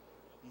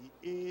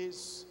 he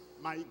is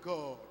my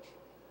God.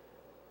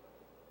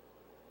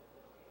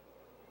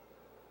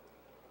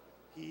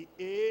 He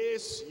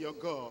is your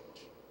God.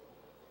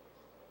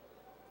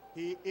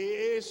 He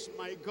is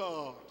my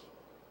God.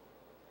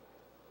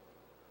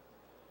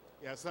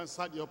 He has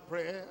answered your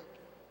prayer.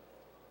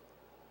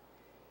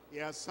 He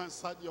has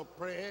answered your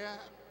prayer.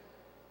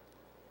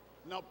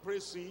 Now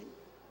praise him.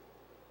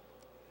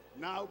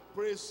 Now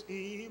praise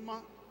him.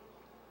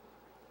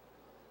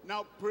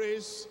 Now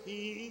praise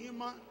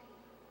him.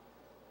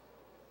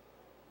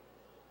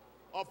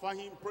 Offer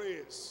him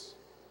praise.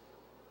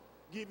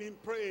 Give him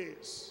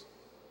praise.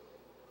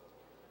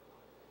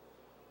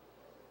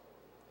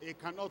 He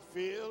cannot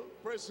fail.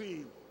 Praise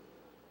him.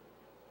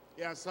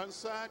 He has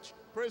answered.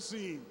 Praise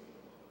him.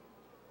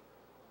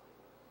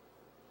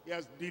 He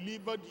has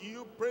delivered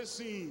you. Praise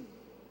him.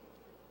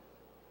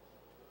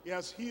 He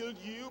has healed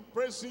you.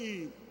 Praise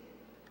him.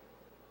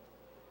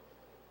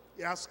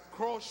 He has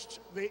crushed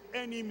the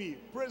enemy.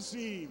 Praise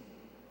him.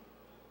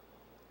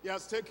 He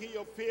has taken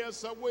your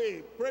fears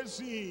away. Praise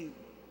him.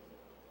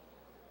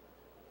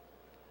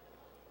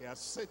 He has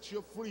set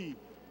you free.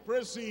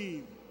 Praise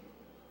him.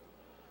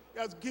 He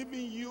has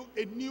given you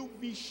a new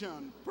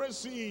vision.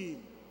 Praise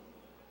him.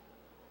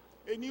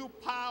 A new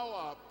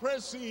power.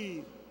 Praise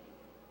him.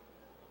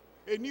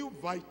 A new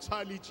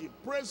vitality.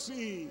 Praise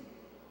him.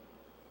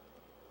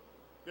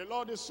 The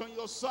Lord is on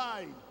your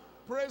side.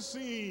 Praise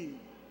him.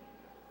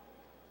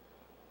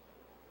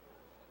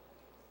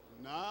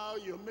 Now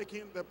you're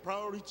making the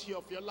priority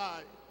of your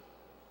life,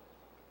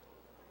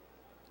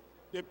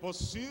 the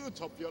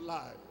pursuit of your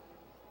life,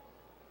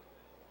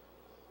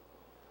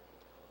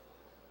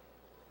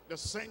 the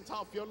center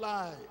of your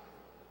life.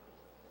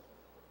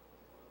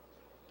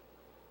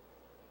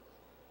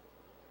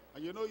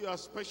 And you know you are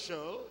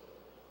special,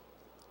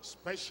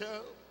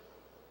 special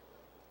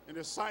in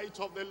the sight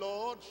of the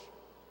Lord,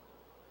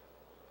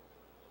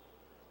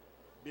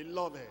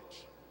 beloved,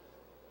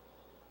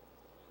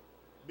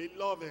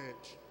 beloved,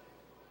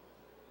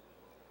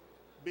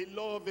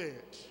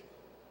 beloved,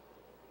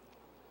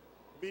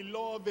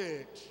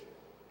 beloved.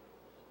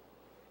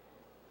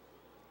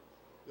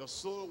 Your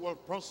soul will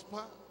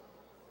prosper.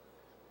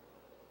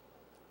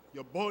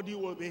 Your body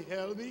will be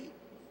healthy.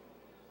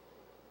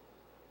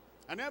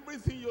 And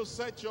everything you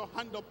set your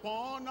hand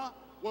upon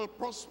will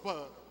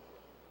prosper.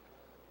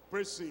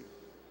 Praise him.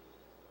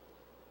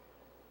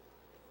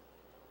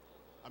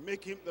 And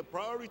make him the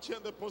priority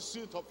and the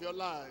pursuit of your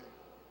life.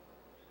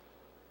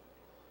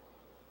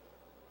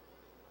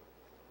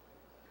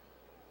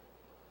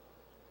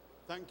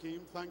 Thank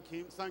him, thank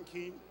him, thank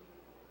him.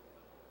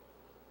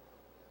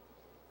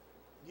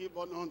 Give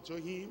honor unto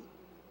him.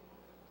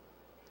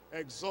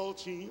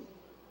 Exalt him.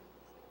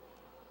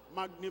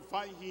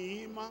 Magnify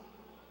him.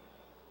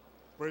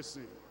 Praise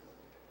him.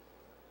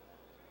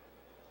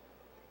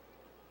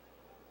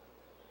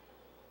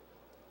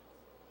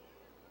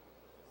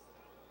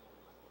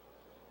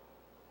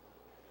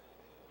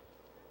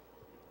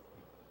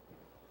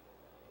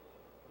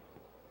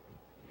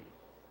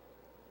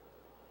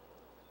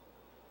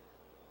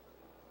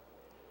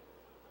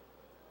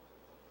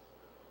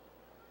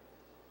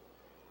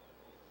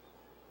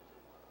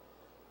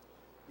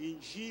 In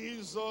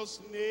Jesus'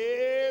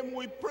 name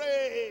we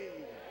pray.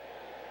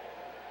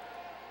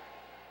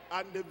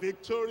 And the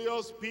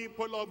victorious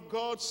people of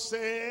God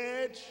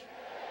said,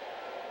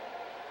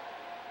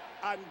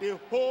 and the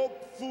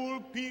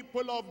hopeful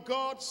people of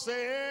God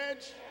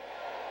said,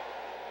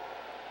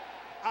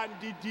 and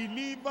the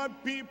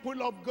delivered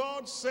people of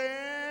God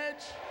said,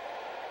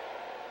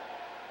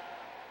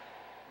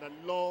 the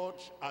Lord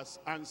has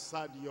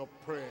answered your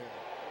prayer.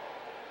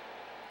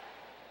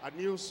 A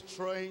new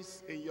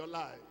strength in your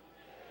life.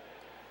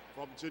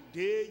 From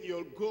today,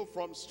 you'll go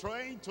from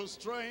strength to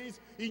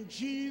strength in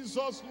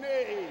Jesus'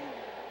 name.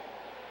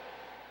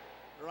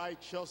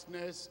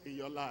 Righteousness in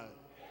your life.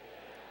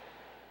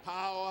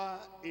 Power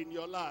in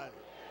your life.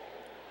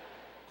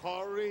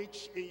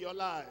 Courage in your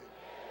life.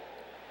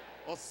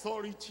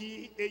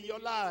 Authority in your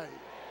life.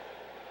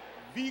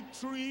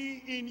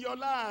 Victory in your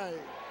life.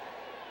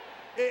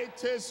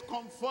 It is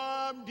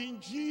confirmed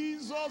in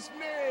Jesus'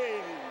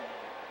 name.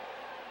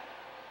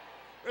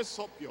 Raise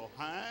up your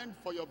hand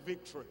for your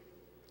victory.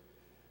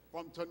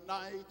 From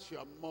tonight, you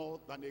are more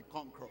than a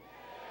conqueror.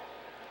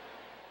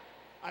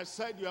 I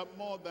said you are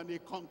more than a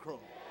conqueror.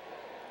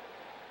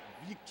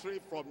 Victory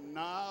from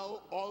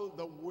now all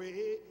the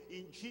way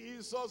in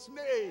Jesus'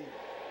 name.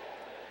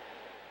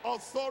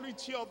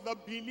 Authority of the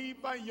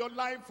believer in your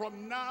life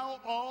from now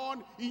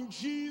on in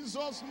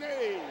Jesus'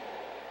 name.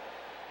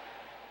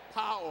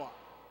 Power.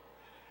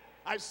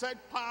 I said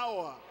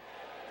power.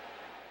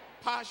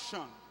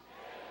 Passion.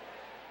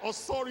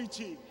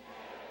 Authority.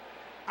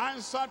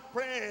 Answered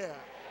prayer.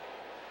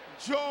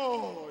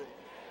 Joy.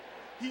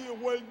 He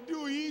will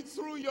do it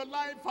through your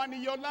life and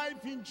in your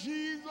life in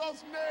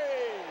Jesus'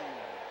 name.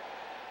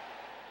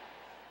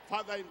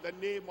 Father, in the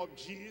name of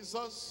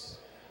Jesus,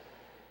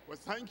 we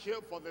thank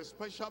you for the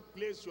special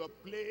place you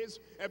have placed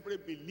every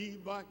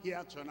believer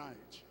here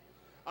tonight.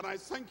 And I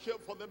thank you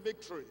for the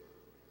victory.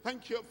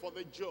 Thank you for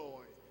the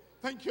joy.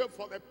 Thank you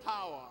for the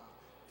power.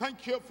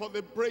 Thank you for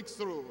the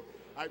breakthrough.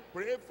 I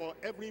pray for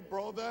every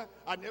brother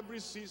and every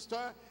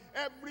sister.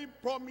 Every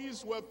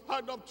promise we've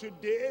heard of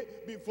today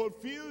be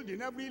fulfilled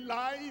in every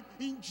life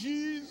in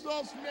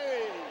Jesus'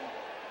 name.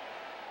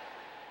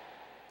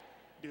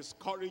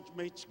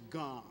 Discouragement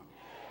gone.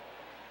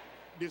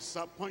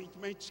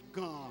 Disappointment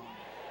gone.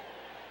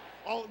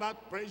 All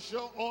that pressure,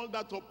 all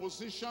that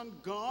opposition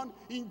gone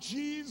in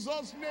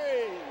Jesus'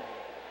 name.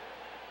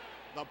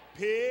 The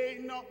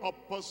pain of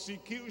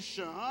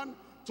persecution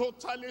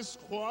totally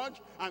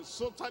squashed and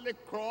totally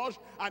crushed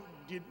and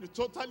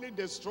totally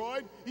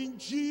destroyed in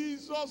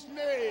Jesus'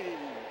 name.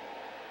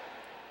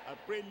 I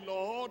pray,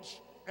 Lord,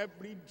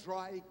 every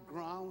dry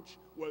ground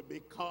will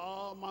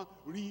become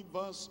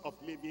rivers of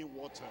living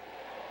water.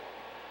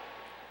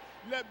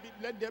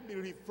 Let there be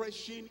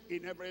refreshing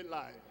in every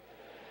life,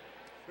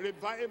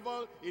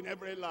 revival in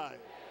every life,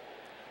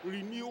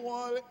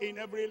 renewal in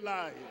every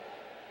life.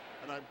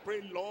 And I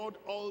pray, Lord,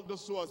 all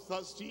those who are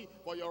thirsty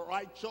for your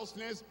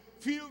righteousness,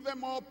 fill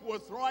them up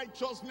with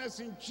righteousness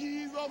in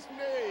Jesus'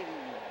 name.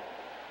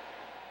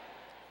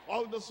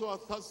 All those who are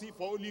thirsty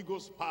for Holy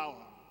Ghost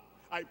power,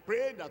 I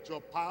pray that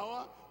your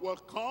power will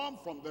come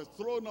from the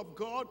throne of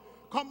God,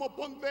 come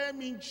upon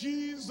them in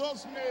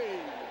Jesus'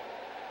 name.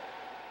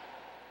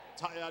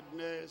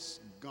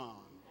 Tiredness gone,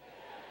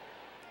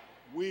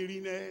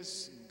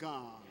 weariness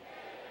gone,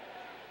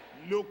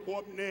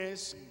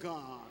 lukewarmness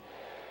gone,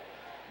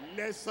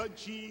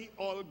 lethargy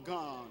all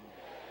gone,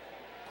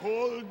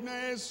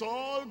 coldness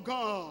all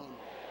gone.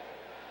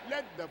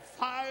 Let the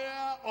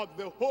fire of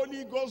the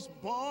Holy Ghost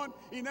burn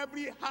in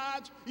every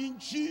heart in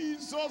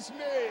Jesus'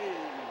 name.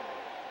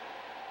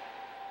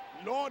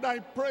 Lord, I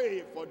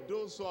pray for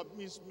those who have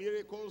missed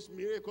miracles,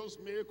 miracles,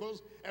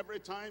 miracles. Every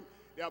time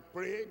they have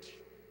prayed,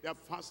 they have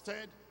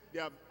fasted, they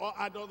have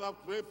ADDO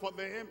have prayed for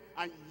them,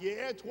 and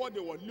yet what they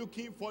were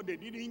looking for they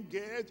didn't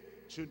get.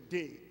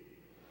 Today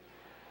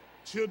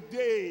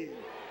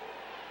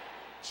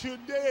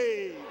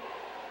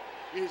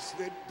is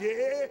the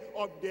day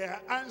of their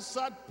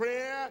answered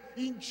prayer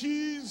in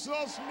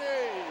Jesus'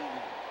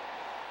 name.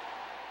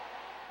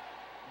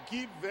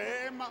 Give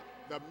them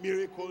the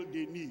miracle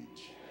they need.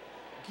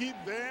 Give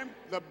them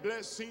the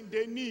blessing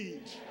they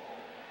need.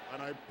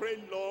 And I pray,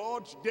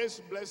 Lord, this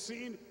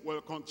blessing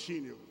will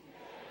continue.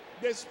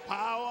 This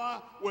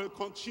power will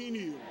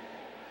continue.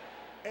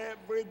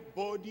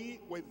 Everybody,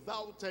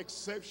 without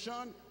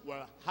exception,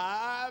 will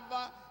have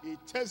a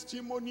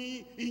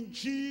testimony in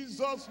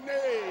Jesus'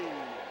 name.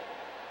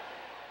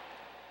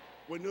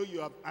 We know you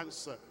have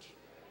answered.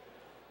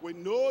 We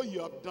know you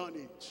have done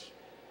it.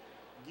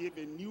 Give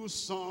a new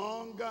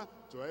song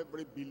to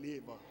every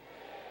believer.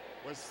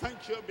 We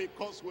thank you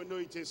because we know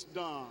it is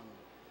done.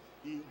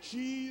 In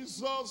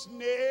Jesus'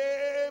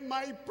 name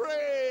I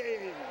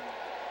pray.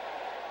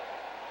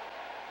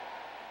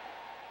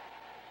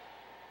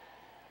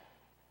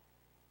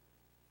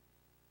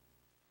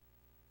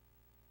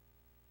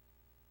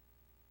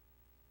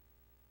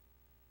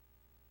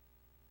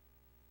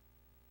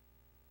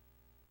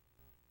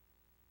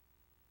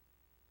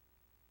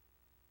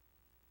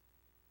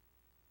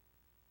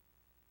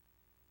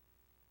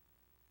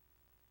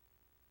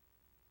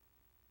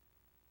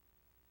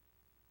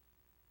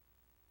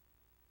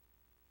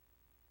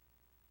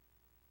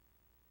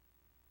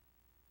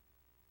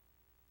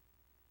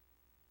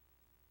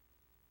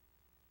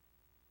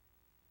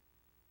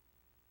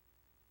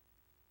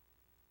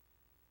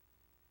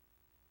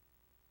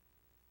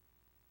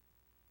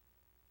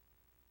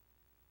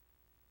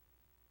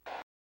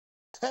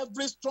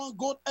 Every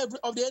stronghold, every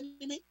of the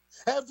enemy,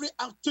 every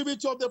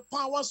activity of the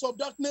powers of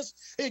darkness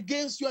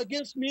against you,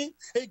 against me,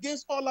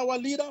 against all our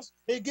leaders,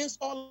 against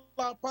all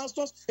our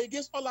pastors,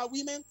 against all our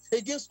women,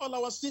 against all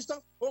our sisters.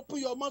 Open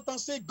your mouth and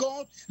say,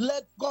 God,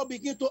 let God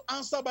begin to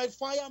answer by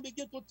fire and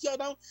begin to tear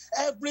down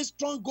every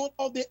stronghold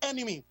of the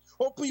enemy.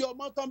 Open your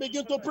mouth and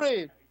begin to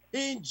pray.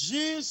 In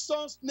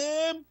Jesus'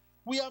 name,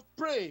 we have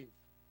prayed.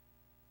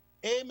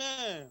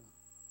 Amen.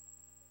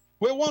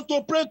 We want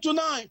to pray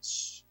tonight.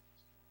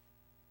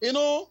 You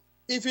know,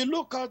 if you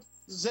look at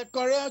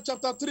Zechariah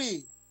chapter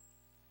 3,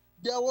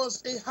 there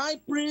was a high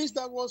priest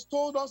that was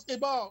told us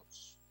about.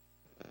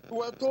 We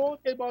were told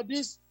about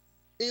this,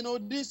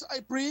 this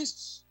high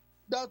priest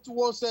that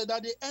was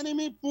that the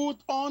enemy put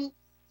on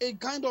a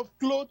kind of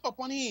cloth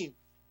upon him.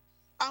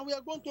 And we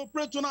are going to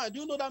pray tonight.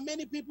 Do you know that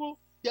many people,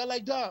 they are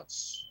like that?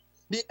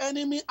 The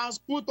enemy has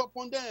put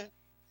upon them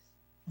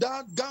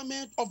that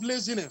garment of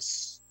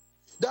laziness,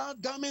 that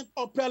garment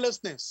of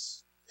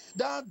prayerlessness,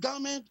 that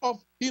garment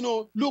of,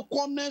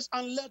 lukewarmness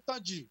and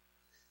lethargy.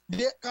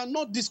 They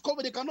cannot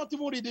discover, they cannot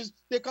even read this,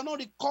 they cannot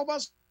recover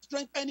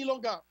strength any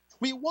longer.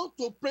 We want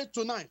to pray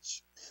tonight.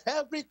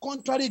 Every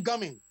contrary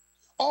garment,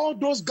 all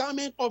those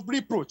garments of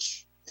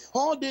reproach,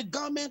 all the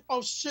garment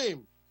of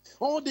shame,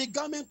 all the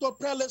garment of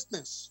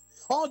prayerlessness,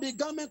 all the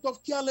garment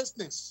of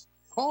carelessness,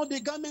 all the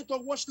garment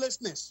of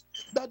watchlessness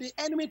that the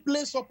enemy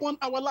placed upon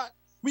our life,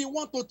 we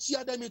want to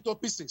tear them into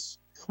pieces.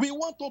 We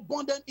want to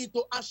burn them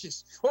into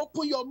ashes.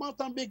 Open your mouth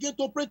and begin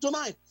to pray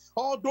tonight.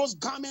 All those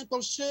garments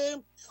of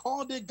shame,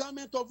 all the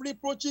garments of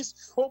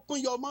reproaches,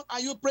 open your mouth. Are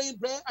you praying,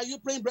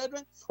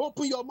 brethren?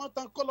 Open your mouth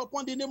and call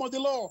upon the name of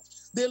the Lord.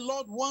 The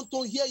Lord wants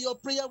to hear your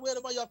prayer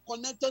wherever you are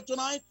connected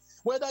tonight,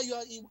 whether you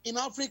are in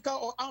Africa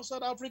or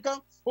outside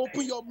Africa.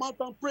 Open your mouth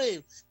and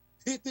pray.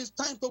 It is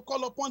time to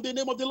call upon the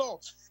name of the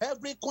Lord.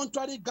 Every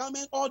contrary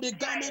garment, all the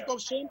garment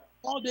of shame,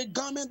 all the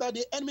garment that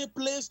the enemy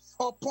placed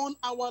upon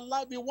our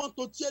life, we want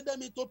to tear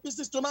them into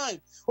pieces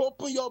tonight.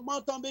 Open your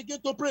mouth and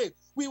begin to pray.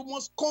 We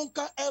must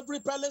conquer every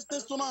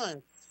prayerlessness tonight.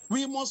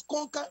 We must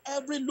conquer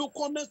every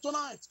lukewarmness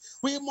tonight.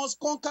 We must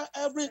conquer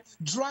every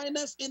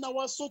dryness in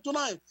our soul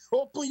tonight.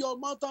 Open your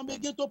mouth and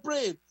begin to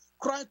pray.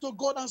 Cry to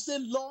God and say,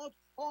 Lord,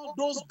 all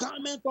those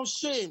garments of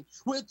shame,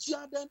 we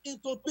tear them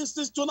into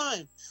pieces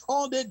tonight.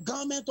 All the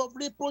garments of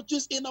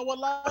reproaches in our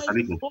life,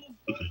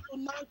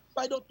 tonight,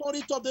 by the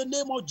authority of the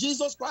name of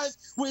Jesus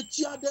Christ, we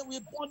tear them, we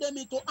burn them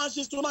into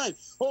ashes tonight.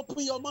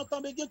 Open your mouth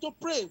and begin to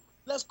pray.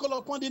 Let's call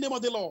upon the name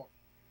of the Lord.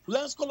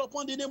 Let's call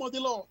upon the name of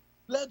the Lord.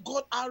 Let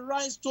God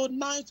arise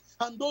tonight,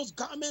 and those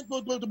garments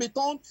will be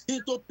torn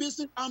into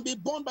pieces and be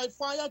burned by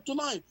fire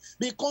tonight,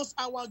 because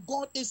our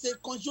God is a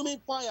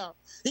consuming fire,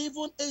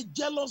 even a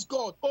jealous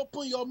God.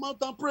 Open your mouth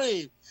and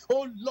pray.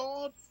 Oh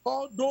Lord,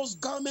 all those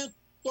garments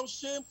of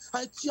shame,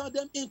 I tear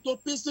them into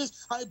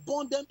pieces, I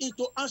burn them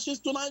into ashes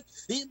tonight,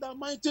 in the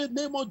mighty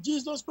name of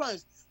Jesus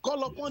Christ.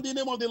 Call upon the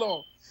name of the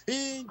Lord.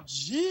 In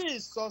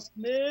Jesus'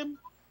 name,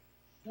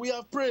 we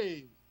have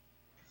prayed.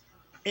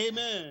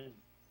 Amen.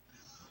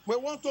 We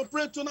want to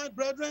pray tonight,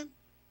 brethren.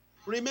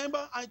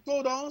 Remember, I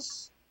told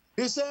us,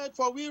 he said,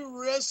 for we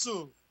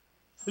wrestle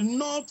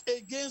not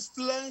against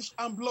flesh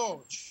and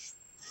blood,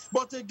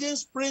 but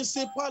against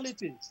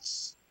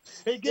principalities,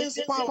 against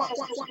powers,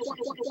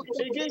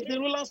 against the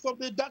rulers of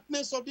the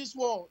darkness of this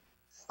world,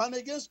 and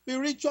against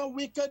spiritual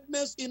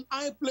wickedness in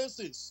high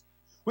places.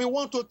 We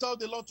want to tell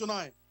the Lord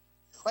tonight,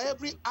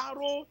 every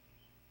arrow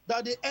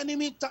that the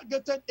enemy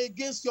targeted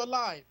against your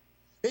life,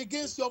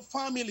 against your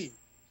family,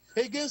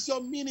 against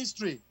your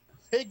ministry,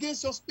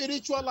 against your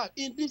spiritual life,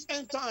 in this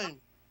end time,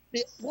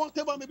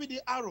 whatever may be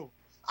the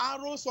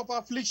arrows of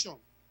affliction,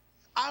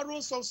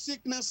 arrows of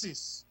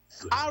sicknesses,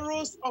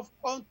 arrows of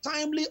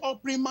untimely or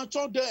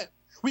premature death,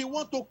 we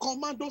want to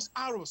command those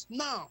arrows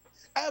now,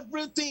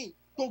 everything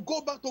to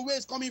go back to where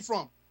it's coming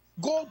from.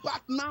 Go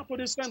back now to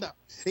the sender.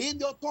 In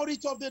the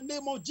authority of the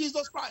name of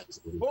Jesus Christ,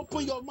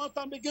 open your mouth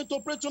and begin to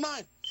pray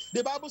tonight.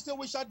 The Bible says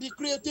we shall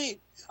decree a thing,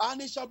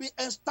 and it shall be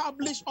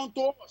established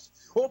unto us.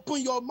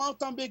 Open your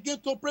mouth and begin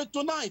to pray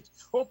tonight.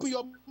 Open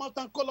your mouth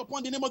and call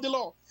upon the name of the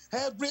Lord.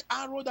 Every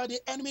arrow that the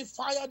enemy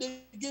fired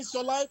against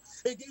your life,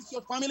 against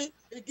your family,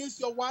 against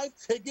your wife,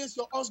 against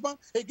your husband,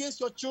 against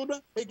your children,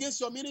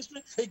 against your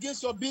ministry,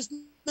 against your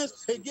business,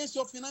 against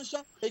your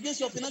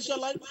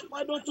financial life,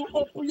 why don't you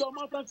open your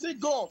mouth and say,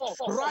 God,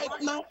 right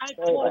now I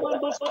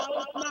command those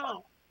arrows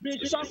now be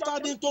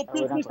shattered into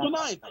pieces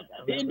tonight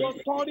in the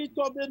authority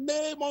of the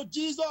name of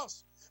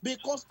Jesus.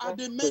 Because at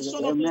the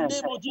mention of the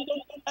name of Jesus,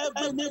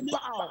 every name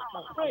bow.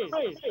 Pray.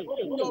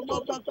 Open your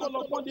mouth and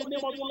call upon the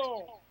name of the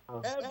Lord.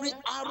 Every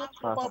arrow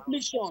of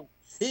affliction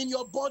in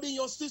your body, in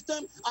your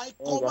system, I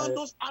command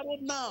those arrows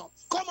now.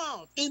 Come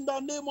out in the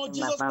name of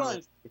Jesus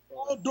Christ.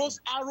 All those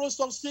arrows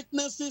of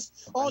sicknesses,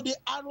 all the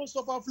arrows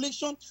of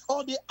affliction,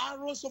 all the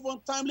arrows of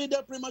untimely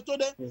death, premature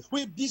death,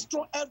 we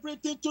destroy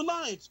everything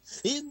tonight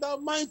in the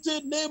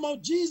mighty name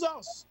of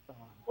Jesus.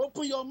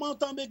 Open your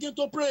mouth and begin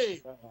to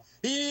pray.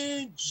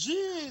 In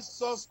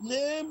Jesus'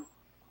 name,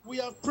 we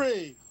have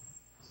prayed.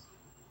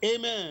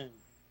 Amen.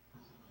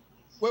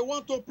 We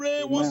want to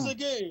pray once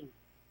again.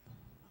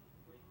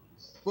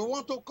 We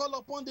want to call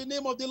upon the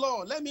name of the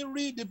Lord. Let me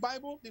read the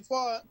Bible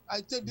before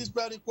I take this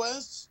prayer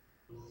request.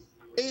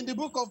 In the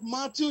book of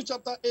Matthew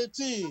chapter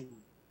 18.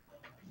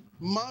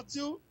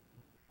 Matthew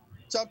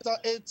chapter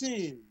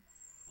 18.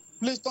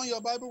 Please turn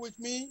your Bible with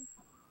me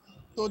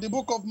to the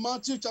book of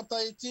Matthew chapter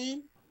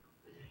 18.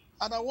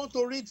 And I want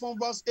to read from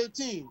verse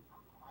 18.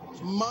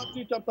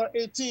 Matthew chapter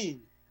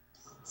 18.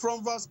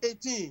 From verse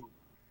 18.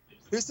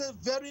 It says,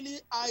 verily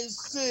I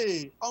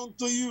say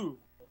unto you,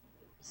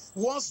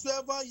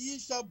 whatsoever ye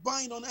shall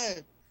bind on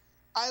earth.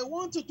 I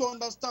want you to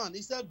understand.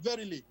 He said,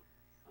 verily.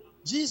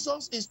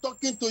 Jesus is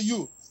talking to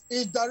you.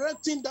 He's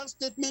directing that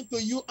statement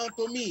to you and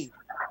to me.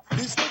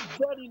 He said,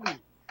 verily,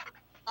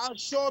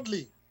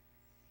 assuredly,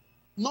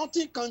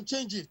 nothing can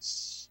change it.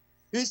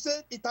 He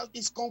said, it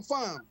is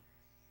confirmed.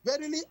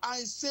 Verily I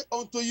say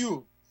unto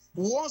you,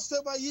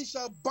 whatsoever ye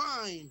shall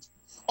bind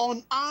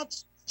on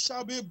earth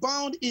shall be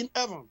bound in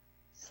heaven,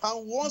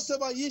 and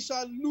whatsoever ye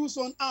shall loose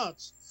on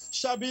earth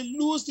shall be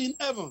loosed in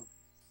heaven.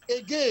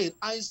 Again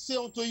I say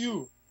unto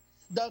you,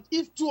 that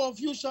if two of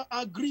you shall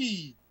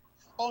agree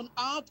on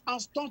earth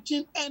as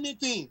touching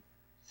anything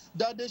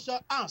that they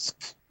shall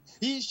ask,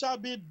 it shall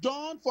be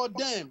done for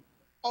them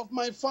of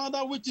my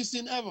Father which is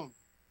in heaven.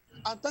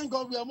 And thank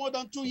God we are more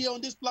than 2 years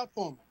on this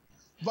platform.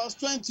 Verse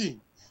 20,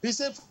 he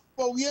said,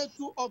 for where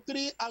 2 or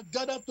 3 are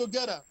gathered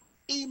together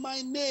in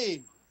my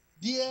name,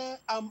 there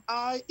am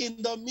I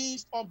in the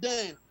midst of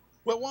them.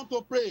 We want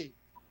to pray.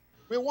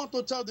 We want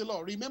to tell the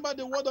Lord. Remember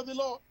the word of the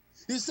Lord.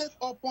 He said,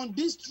 upon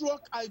this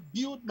rock I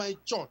build my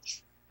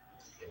church.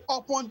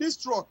 Upon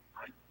this rock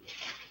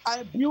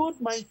I build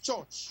my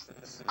church,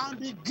 and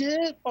the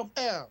gate of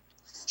hell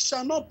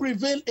shall not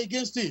prevail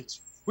against it.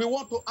 We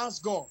want to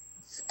ask God,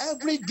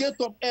 every gate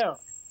of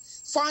hell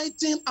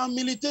fighting and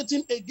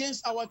militating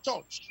against our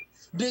church,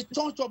 the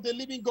church of the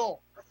living God,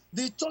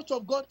 the church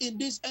of God in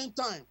this end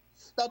time,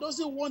 that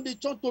doesn't want the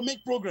church to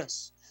make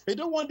progress. They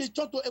don't want the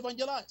church to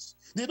evangelize.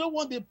 They don't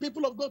want the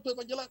people of God to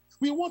evangelize.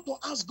 We want to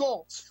ask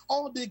God,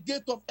 all the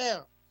gate of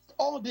hell,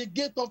 all the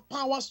gate of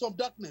powers of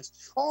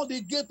darkness, all the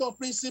gate of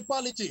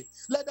principality,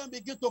 let them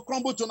begin to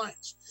crumble tonight.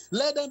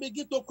 Let them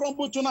begin to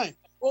crumble tonight.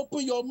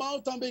 Open your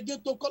mouth and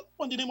begin to call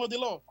upon the name of the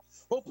Lord.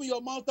 Open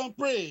your mouth and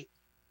pray.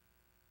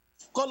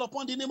 Call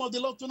upon the name of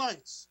the Lord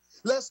tonight.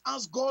 Let's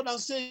ask God and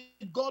say,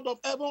 God of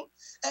heaven,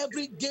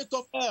 every gate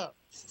of hell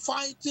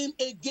fighting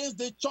against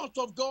the church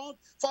of God,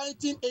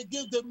 fighting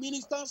against the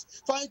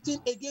ministers, fighting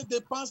against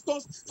the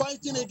pastors,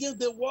 fighting against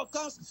the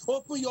workers.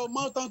 Open your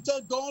mouth and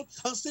tell God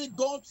and say,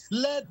 God,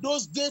 let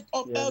those gates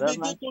of hell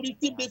begin to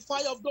receive the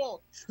fire of God.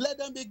 Let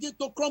them begin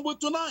to crumble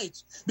tonight,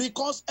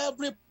 because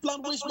every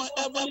plan which my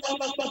heavenly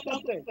Father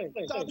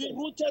shall be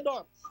rooted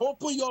up.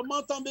 Open your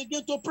mouth and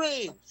begin to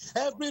pray.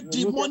 Every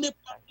demonic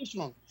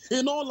practitioner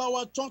in all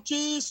our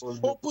churches,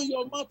 open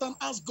your mouth and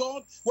ask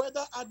God,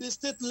 whether at the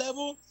state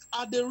level,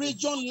 at the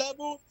region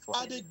level,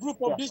 at the group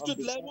of district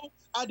level,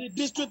 at the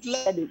district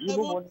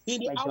level,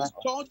 in the house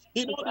church,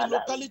 in all the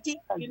locality,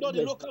 in all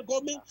the local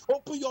government,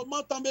 open your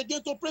mouth and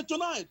begin to pray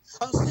tonight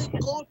and say,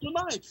 God,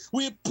 tonight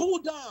we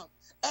pull down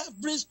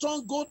every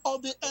stronghold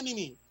of the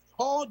enemy.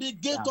 All the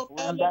gates of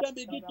hell, let them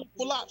begin to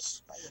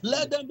collapse.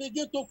 Let them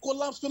begin to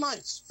collapse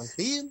tonight.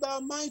 In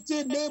the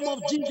mighty name of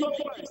Jesus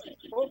Christ,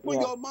 open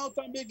your mouth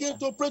and begin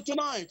to pray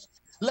tonight.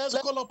 Let's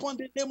call upon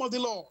the name of the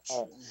Lord.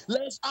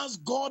 Let's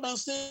ask God and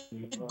say,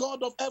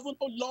 God of heaven,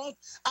 oh Lord,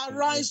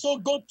 arise, oh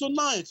God,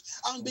 tonight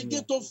and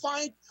begin to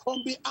fight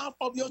on behalf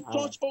of your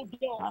church, oh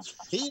God.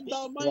 In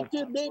the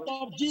mighty name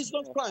of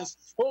Jesus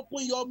Christ,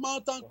 open your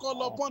mouth and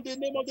call upon the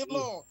name of the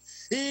Lord.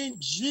 In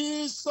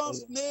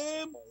Jesus'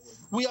 name,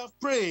 we have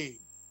prayed.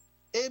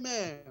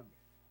 Amen.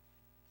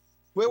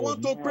 We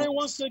want to pray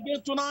once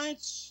again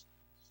tonight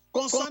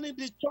concerning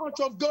the church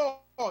of God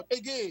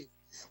again.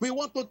 We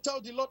want to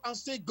tell the Lord and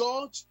say,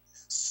 God,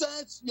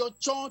 set your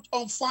church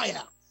on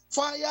fire.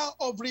 Fire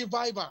of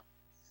revival,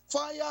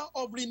 fire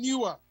of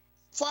renewal,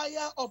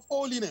 fire of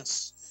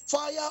holiness,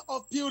 fire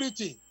of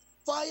purity,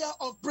 fire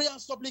of prayer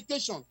and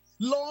supplication.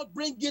 Lord,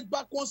 bring it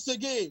back once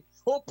again.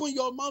 Open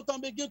your mouth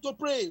and begin to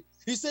pray.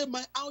 He said,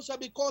 my house shall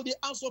be called the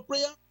house of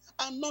prayer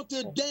and not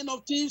a den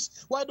of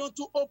thieves. Why don't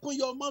you open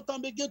your mouth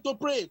and begin to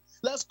pray?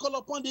 Let's call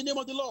upon the name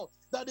of the Lord,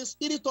 that the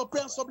spirit of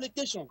prayer and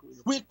supplication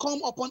will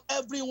come upon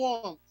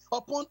everyone,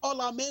 upon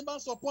all our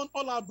members, upon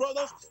all our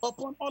brothers,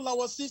 upon all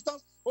our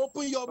sisters.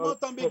 Open your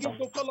mouth and begin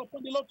to call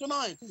upon the Lord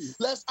tonight.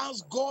 Let's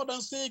ask God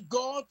and say,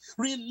 God,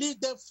 release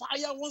the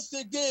fire once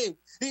again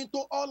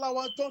into all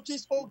our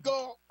churches, oh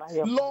God.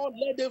 Lord,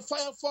 let the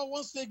fire fall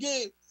once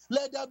again.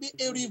 Let there be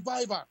a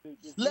revival.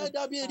 Let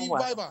there be a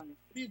revival.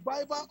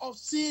 Revival of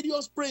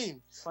serious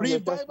praying.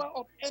 Revival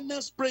of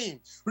earnest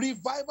praying.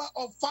 Revival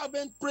of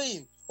fervent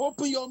praying.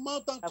 Open your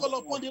mouth and call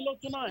upon the Lord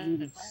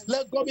tonight.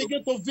 Let God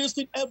begin to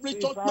visit every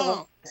church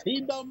now.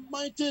 In the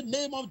mighty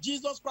name of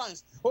Jesus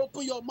Christ.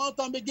 Open your mouth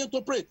and begin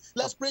to pray.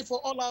 Let's pray for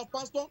all our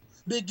pastors,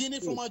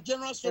 beginning from our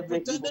general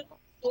superintendent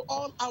to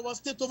all our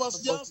state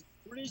overseers,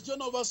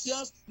 region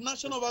overseers,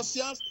 national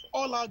overseers,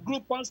 all our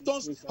group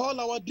pastors, all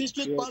our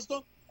district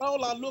pastors,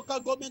 all our local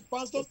government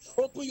pastors.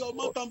 Open your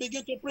mouth and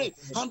begin to pray.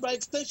 And by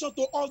extension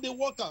to all the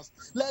workers,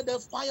 let the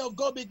fire of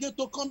God begin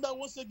to come down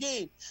once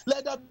again.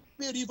 Let that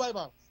be a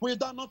revival. Will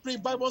that not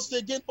revive us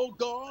again, oh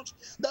God?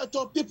 That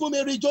your people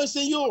may rejoice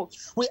in you.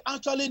 We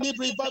actually need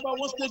revival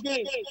once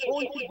again.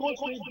 Holy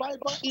Ghost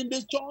revival in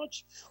the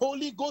church.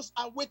 Holy Ghost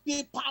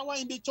awakening power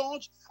in the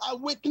church.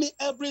 Awakening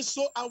every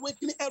soul.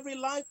 Awakening every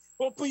life.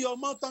 Open your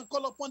mouth and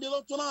call upon the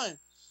Lord tonight.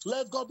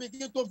 Let God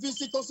begin to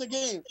visit us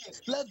again.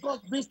 Let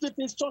God visit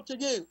his church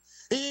again.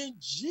 In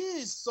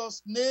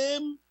Jesus'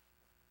 name,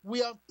 we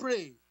have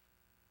prayed.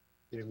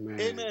 Amen.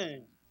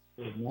 Amen.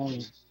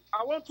 Amen.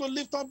 I want to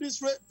lift up this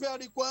prayer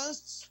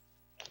request.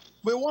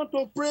 We want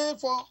to pray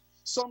for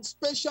some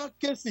special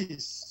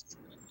cases.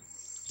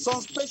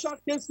 Some special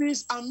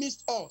cases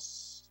amidst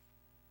us.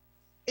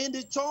 In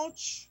the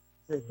church,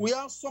 we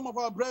have some of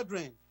our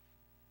brethren.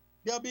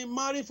 They have been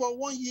married for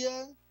 1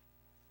 year,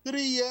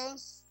 3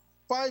 years,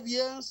 5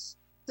 years,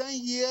 10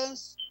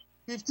 years,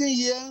 15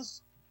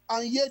 years,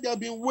 and yet they have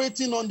been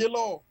waiting on the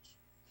Lord.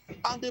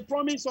 And the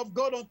promise of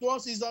God unto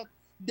us is that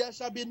there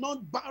shall be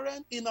none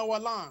barren in our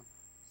land.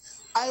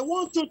 I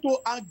want you to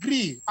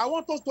agree. I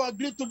want us to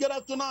agree together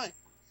tonight,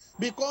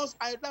 because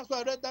that's why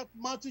I read that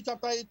Matthew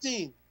chapter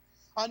 18.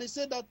 And he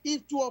said that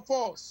if two of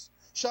us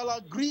shall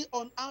agree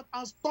on earth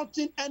as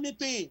touching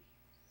anything,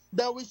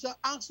 that we shall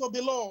ask of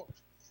the Lord.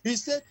 He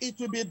said it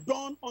will be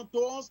done unto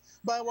us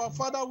by our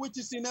Father which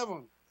is in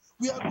heaven.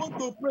 We are going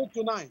to pray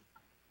tonight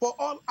for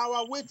all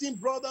our waiting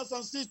brothers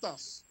and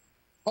sisters,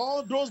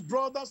 all those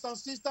brothers and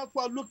sisters who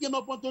are looking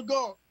up unto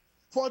God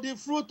for the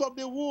fruit of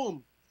the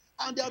womb.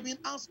 And they have been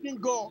asking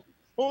God,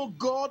 oh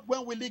God,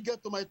 when will it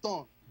get to my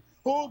turn?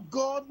 Oh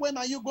God, when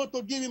are you going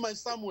to give me my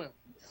Samuel?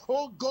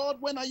 Oh God,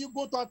 when are you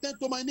going to attend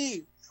to my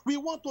need? We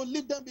want to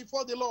leave them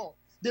before the Lord.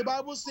 The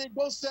Bible says,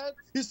 God said,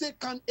 he said,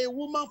 can a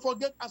woman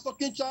forget a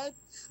sucking child,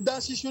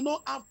 that she should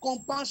not have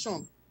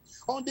compassion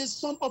on the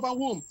son of a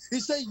womb. He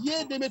said,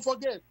 yea, they may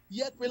forget,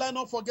 yet will I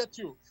not forget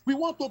you. We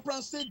want to pray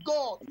and say,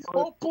 God,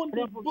 open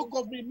the book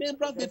of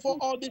remembrance before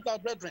all these our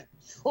brethren.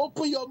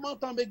 Open your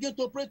mouth and begin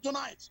to pray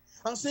tonight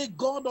and say,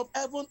 God of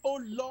heaven, oh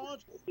Lord,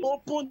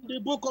 open the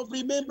book of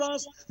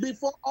remembrance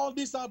before all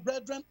these our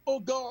brethren, oh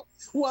God,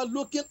 who are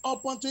looking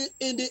up unto you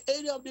in the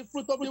area of the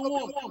fruit of the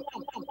womb.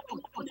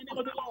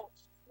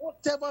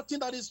 Whatever thing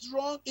that is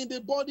wrong in the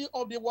body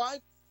of the wife,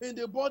 in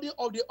the body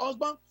of the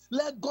husband,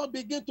 let God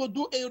begin to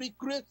do a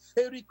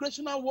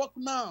recreational work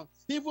now.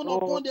 Even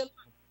upon the,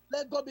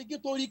 let God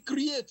begin to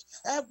recreate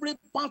every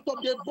part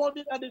of the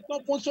body that is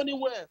not functioning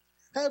well.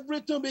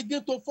 Everything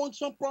begin to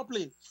function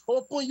properly.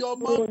 Open your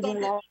mouth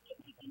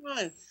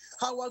and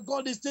our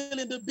God is still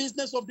in the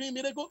business of doing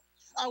miracles.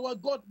 Our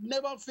God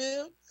never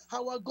fails.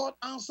 Our God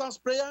answers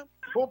prayer.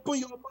 Open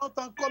your mouth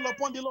and call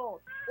upon the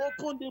Lord.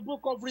 Open the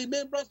book of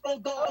remembrance, oh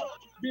God,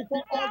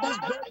 before all these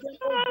brethren,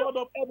 oh God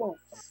of heaven.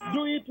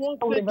 Do it once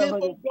again,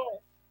 oh God,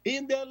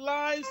 in their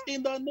lives,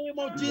 in the name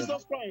of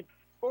Jesus Christ.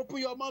 Open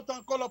your mouth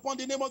and call upon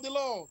the name of the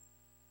Lord.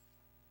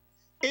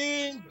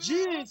 In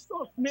Jesus'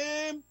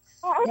 name,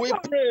 we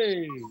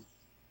pray.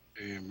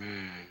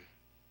 Amen.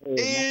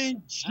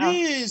 In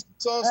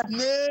Jesus'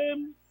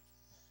 name,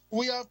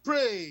 we have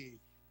prayed.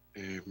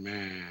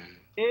 Amen.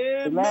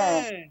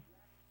 Amen.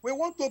 We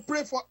want to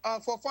pray for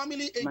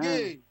family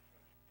again.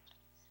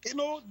 You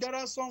know, there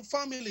are some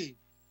family,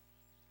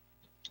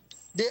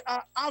 they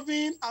are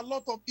having a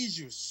lot of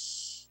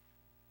issues.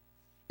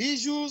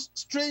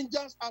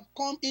 Strangers have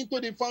come into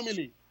the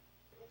family,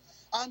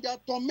 and they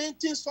are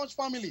tormenting such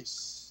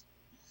families.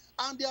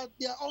 And they are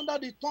under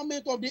the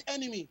torment of the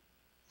enemy.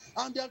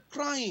 And they are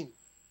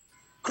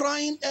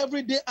crying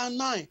every day and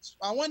night.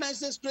 And when I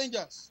say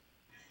strangers,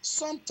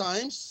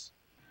 sometimes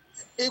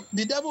if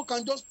the devil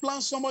can just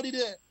plant somebody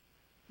there,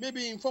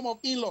 maybe in form of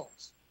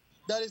in-laws.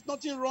 There is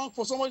nothing wrong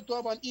for somebody to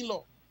have an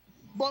in-law.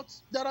 But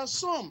there are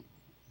some,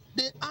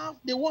 they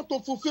want to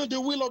fulfill the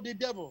will of the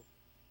devil.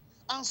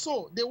 And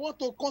so they want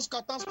to cause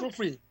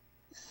catastrophe.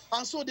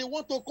 And so they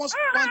want to cause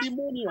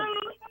pandemonium.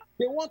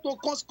 They want to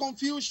cause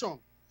confusion.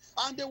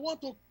 And they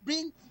want to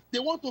bring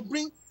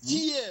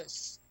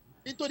tears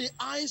into the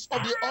eyes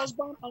of the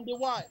husband and the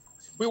wife.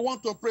 We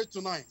want to pray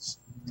tonight.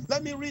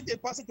 Let me read a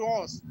passage to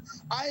us.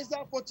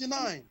 Isaiah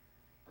 49.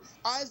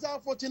 Isaiah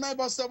 49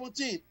 verse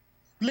 17.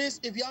 Please,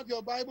 if you have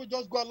your Bible,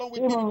 just go along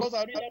with me because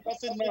I read that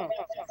passage now.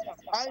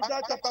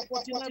 Isaiah chapter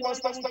 49 verse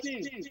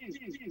 17.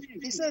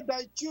 He said,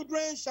 thy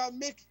children shall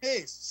make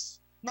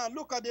haste. Now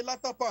look at the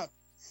latter part.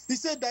 He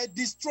said, thy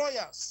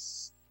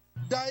destroyers,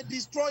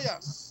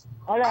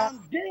 and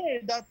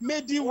they that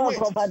made thee wait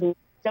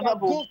shall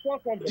go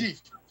forth of thee.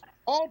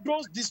 All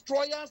those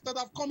destroyers that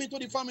have come into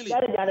the family,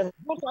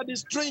 those are the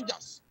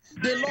strangers.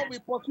 The Lord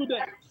will pursue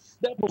them.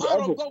 The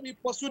power of God will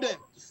pursue them.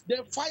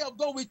 The fire of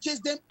God will chase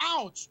them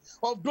out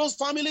of those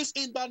families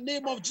in the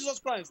name of Jesus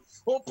Christ.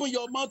 Open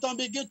your mouth and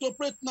begin to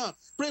pray now.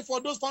 Pray for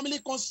those family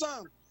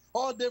concerned.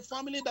 Or the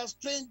family that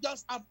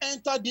strangers have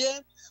entered there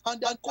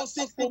and they are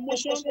causing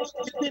commotion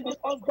between the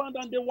husband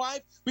and the wife.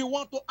 We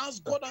want to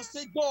ask God and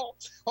say, God,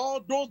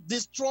 all those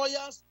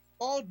destroyers,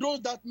 all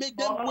those that make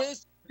them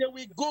waste, they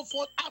will go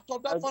forth out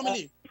of that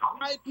family.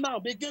 Right now,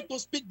 begin to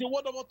speak the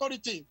word of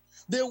authority,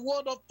 the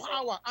word of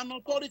power and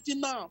authority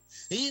now.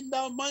 In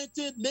the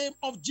mighty name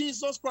of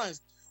Jesus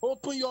Christ,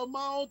 open your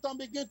mouth and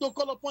begin to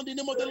call upon the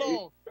name of the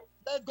Lord.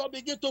 Let God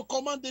begin to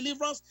command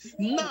deliverance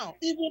now,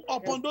 even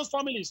upon those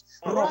families,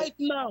 right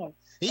now,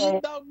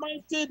 in the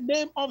mighty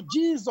name of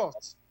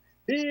Jesus.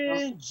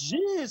 In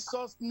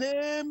Jesus'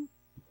 name,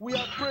 we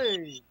are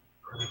praying.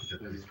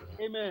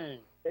 Amen.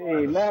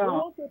 Amen. We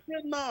want to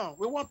pray now.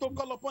 We want to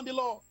call upon the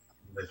Lord.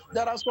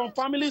 There are some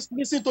families,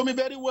 listen to me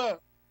very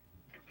well.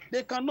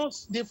 The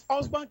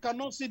husband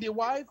cannot see the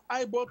wife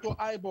eyeball to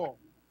eyeball.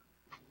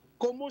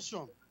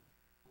 Commotion,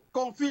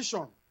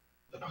 confusion,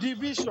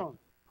 division,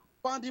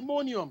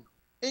 pandemonium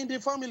in the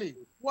family.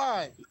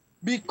 Why?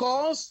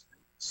 Because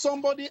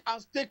somebody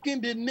has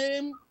taken the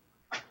name,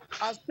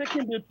 has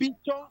taken the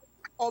picture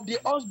of the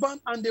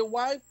husband and the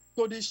wife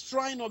to the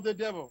shrine of the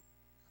devil.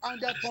 And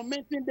they are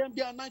tormenting them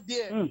day and night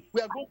there.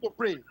 We are going to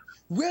pray.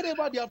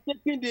 Wherever they have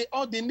taken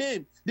the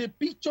name, the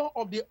picture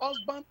of the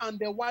husband and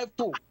the wife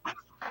too,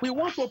 we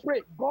want to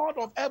pray. God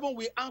of heaven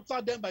will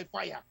answer them by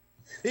fire.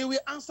 He will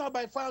answer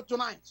by fire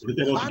tonight.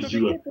 And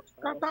begin to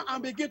scatter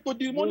and begin to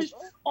demolish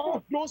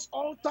all those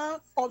altars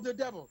of the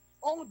devil.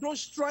 All those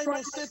shrines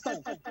of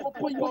Satan.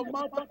 Open your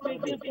mouth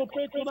and begin to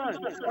pray tonight.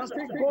 And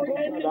say, God,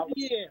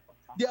 here.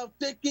 They have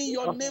taken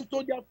your name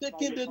too. They have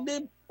taken the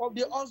name of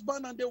the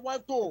husband and the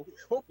wife too.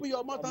 Open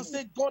your mouth and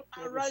say, God,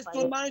 arise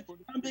tonight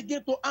and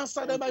begin to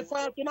answer them by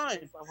fire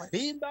tonight.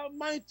 In the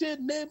mighty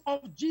name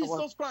of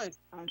Jesus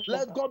Christ,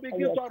 let God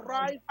begin to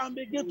arise and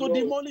begin to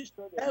demolish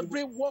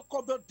every work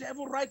of the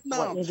devil right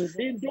now.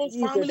 In those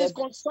families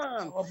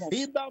concerned,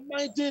 in the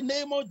mighty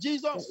name of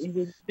Jesus,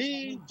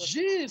 in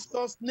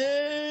Jesus'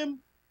 name,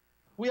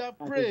 we have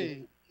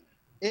prayed.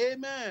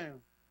 Amen.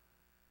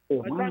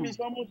 My time is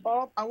almost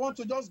up. I want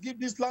to just give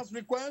this last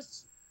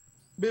request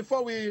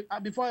before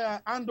I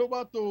hand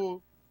over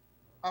to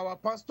our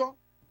pastor.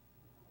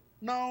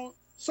 Now,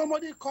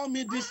 somebody called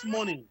me this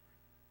morning.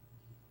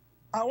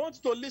 I want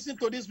you to listen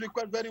to this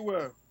request very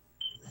well.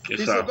 Yes,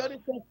 It's sir. a very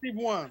sensitive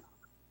one.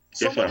 Yes,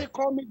 Somebody sir.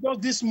 called me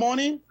just this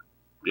morning,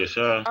 Yes,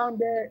 sir.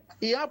 and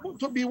he happened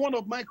to be one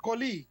of my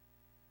colleagues.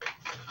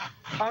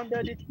 And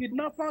the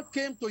kidnapper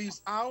came to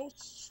his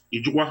house. They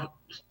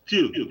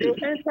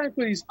entered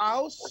into his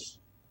house,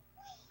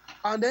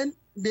 and then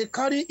they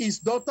carry his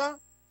daughter,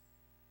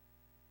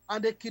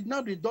 and they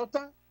kidnapped the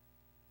daughter,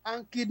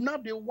 and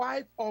kidnapped the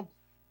wife of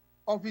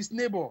his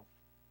neighbor,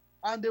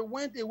 and they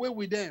went away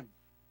with them.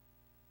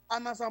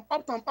 And as I'm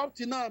up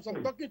to now, as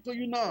I'm talking to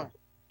you now,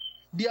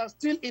 they are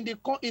still in the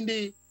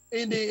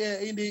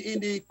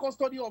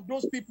custody of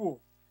those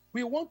people.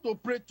 We want to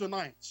pray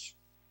tonight.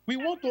 We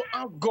want to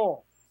ask God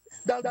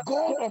that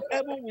God of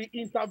heaven will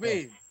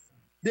intervene.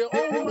 The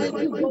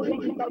Almighty God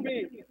will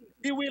intervene.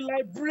 He will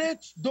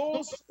liberate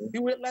those. He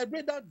will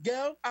liberate that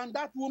girl and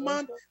that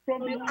woman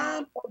from the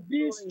arm of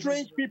these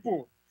strange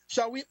people.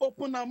 Shall we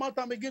open our mouth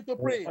and begin to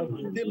pray?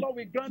 The Lord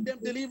will grant them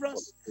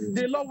deliverance.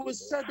 The Lord will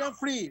set them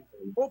free.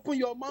 Open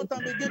your mouth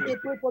and begin to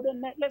pray for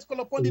them. Let's call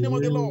upon the name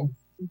of the Lord.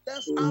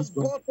 Let's ask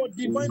God for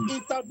divine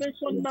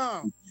intervention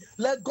now.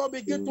 Let God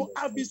begin to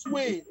have his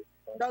way.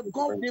 That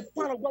God, the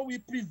power of God will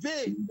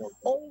prevail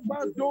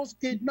over those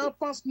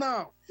kidnappers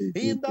now.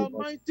 In the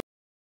mighty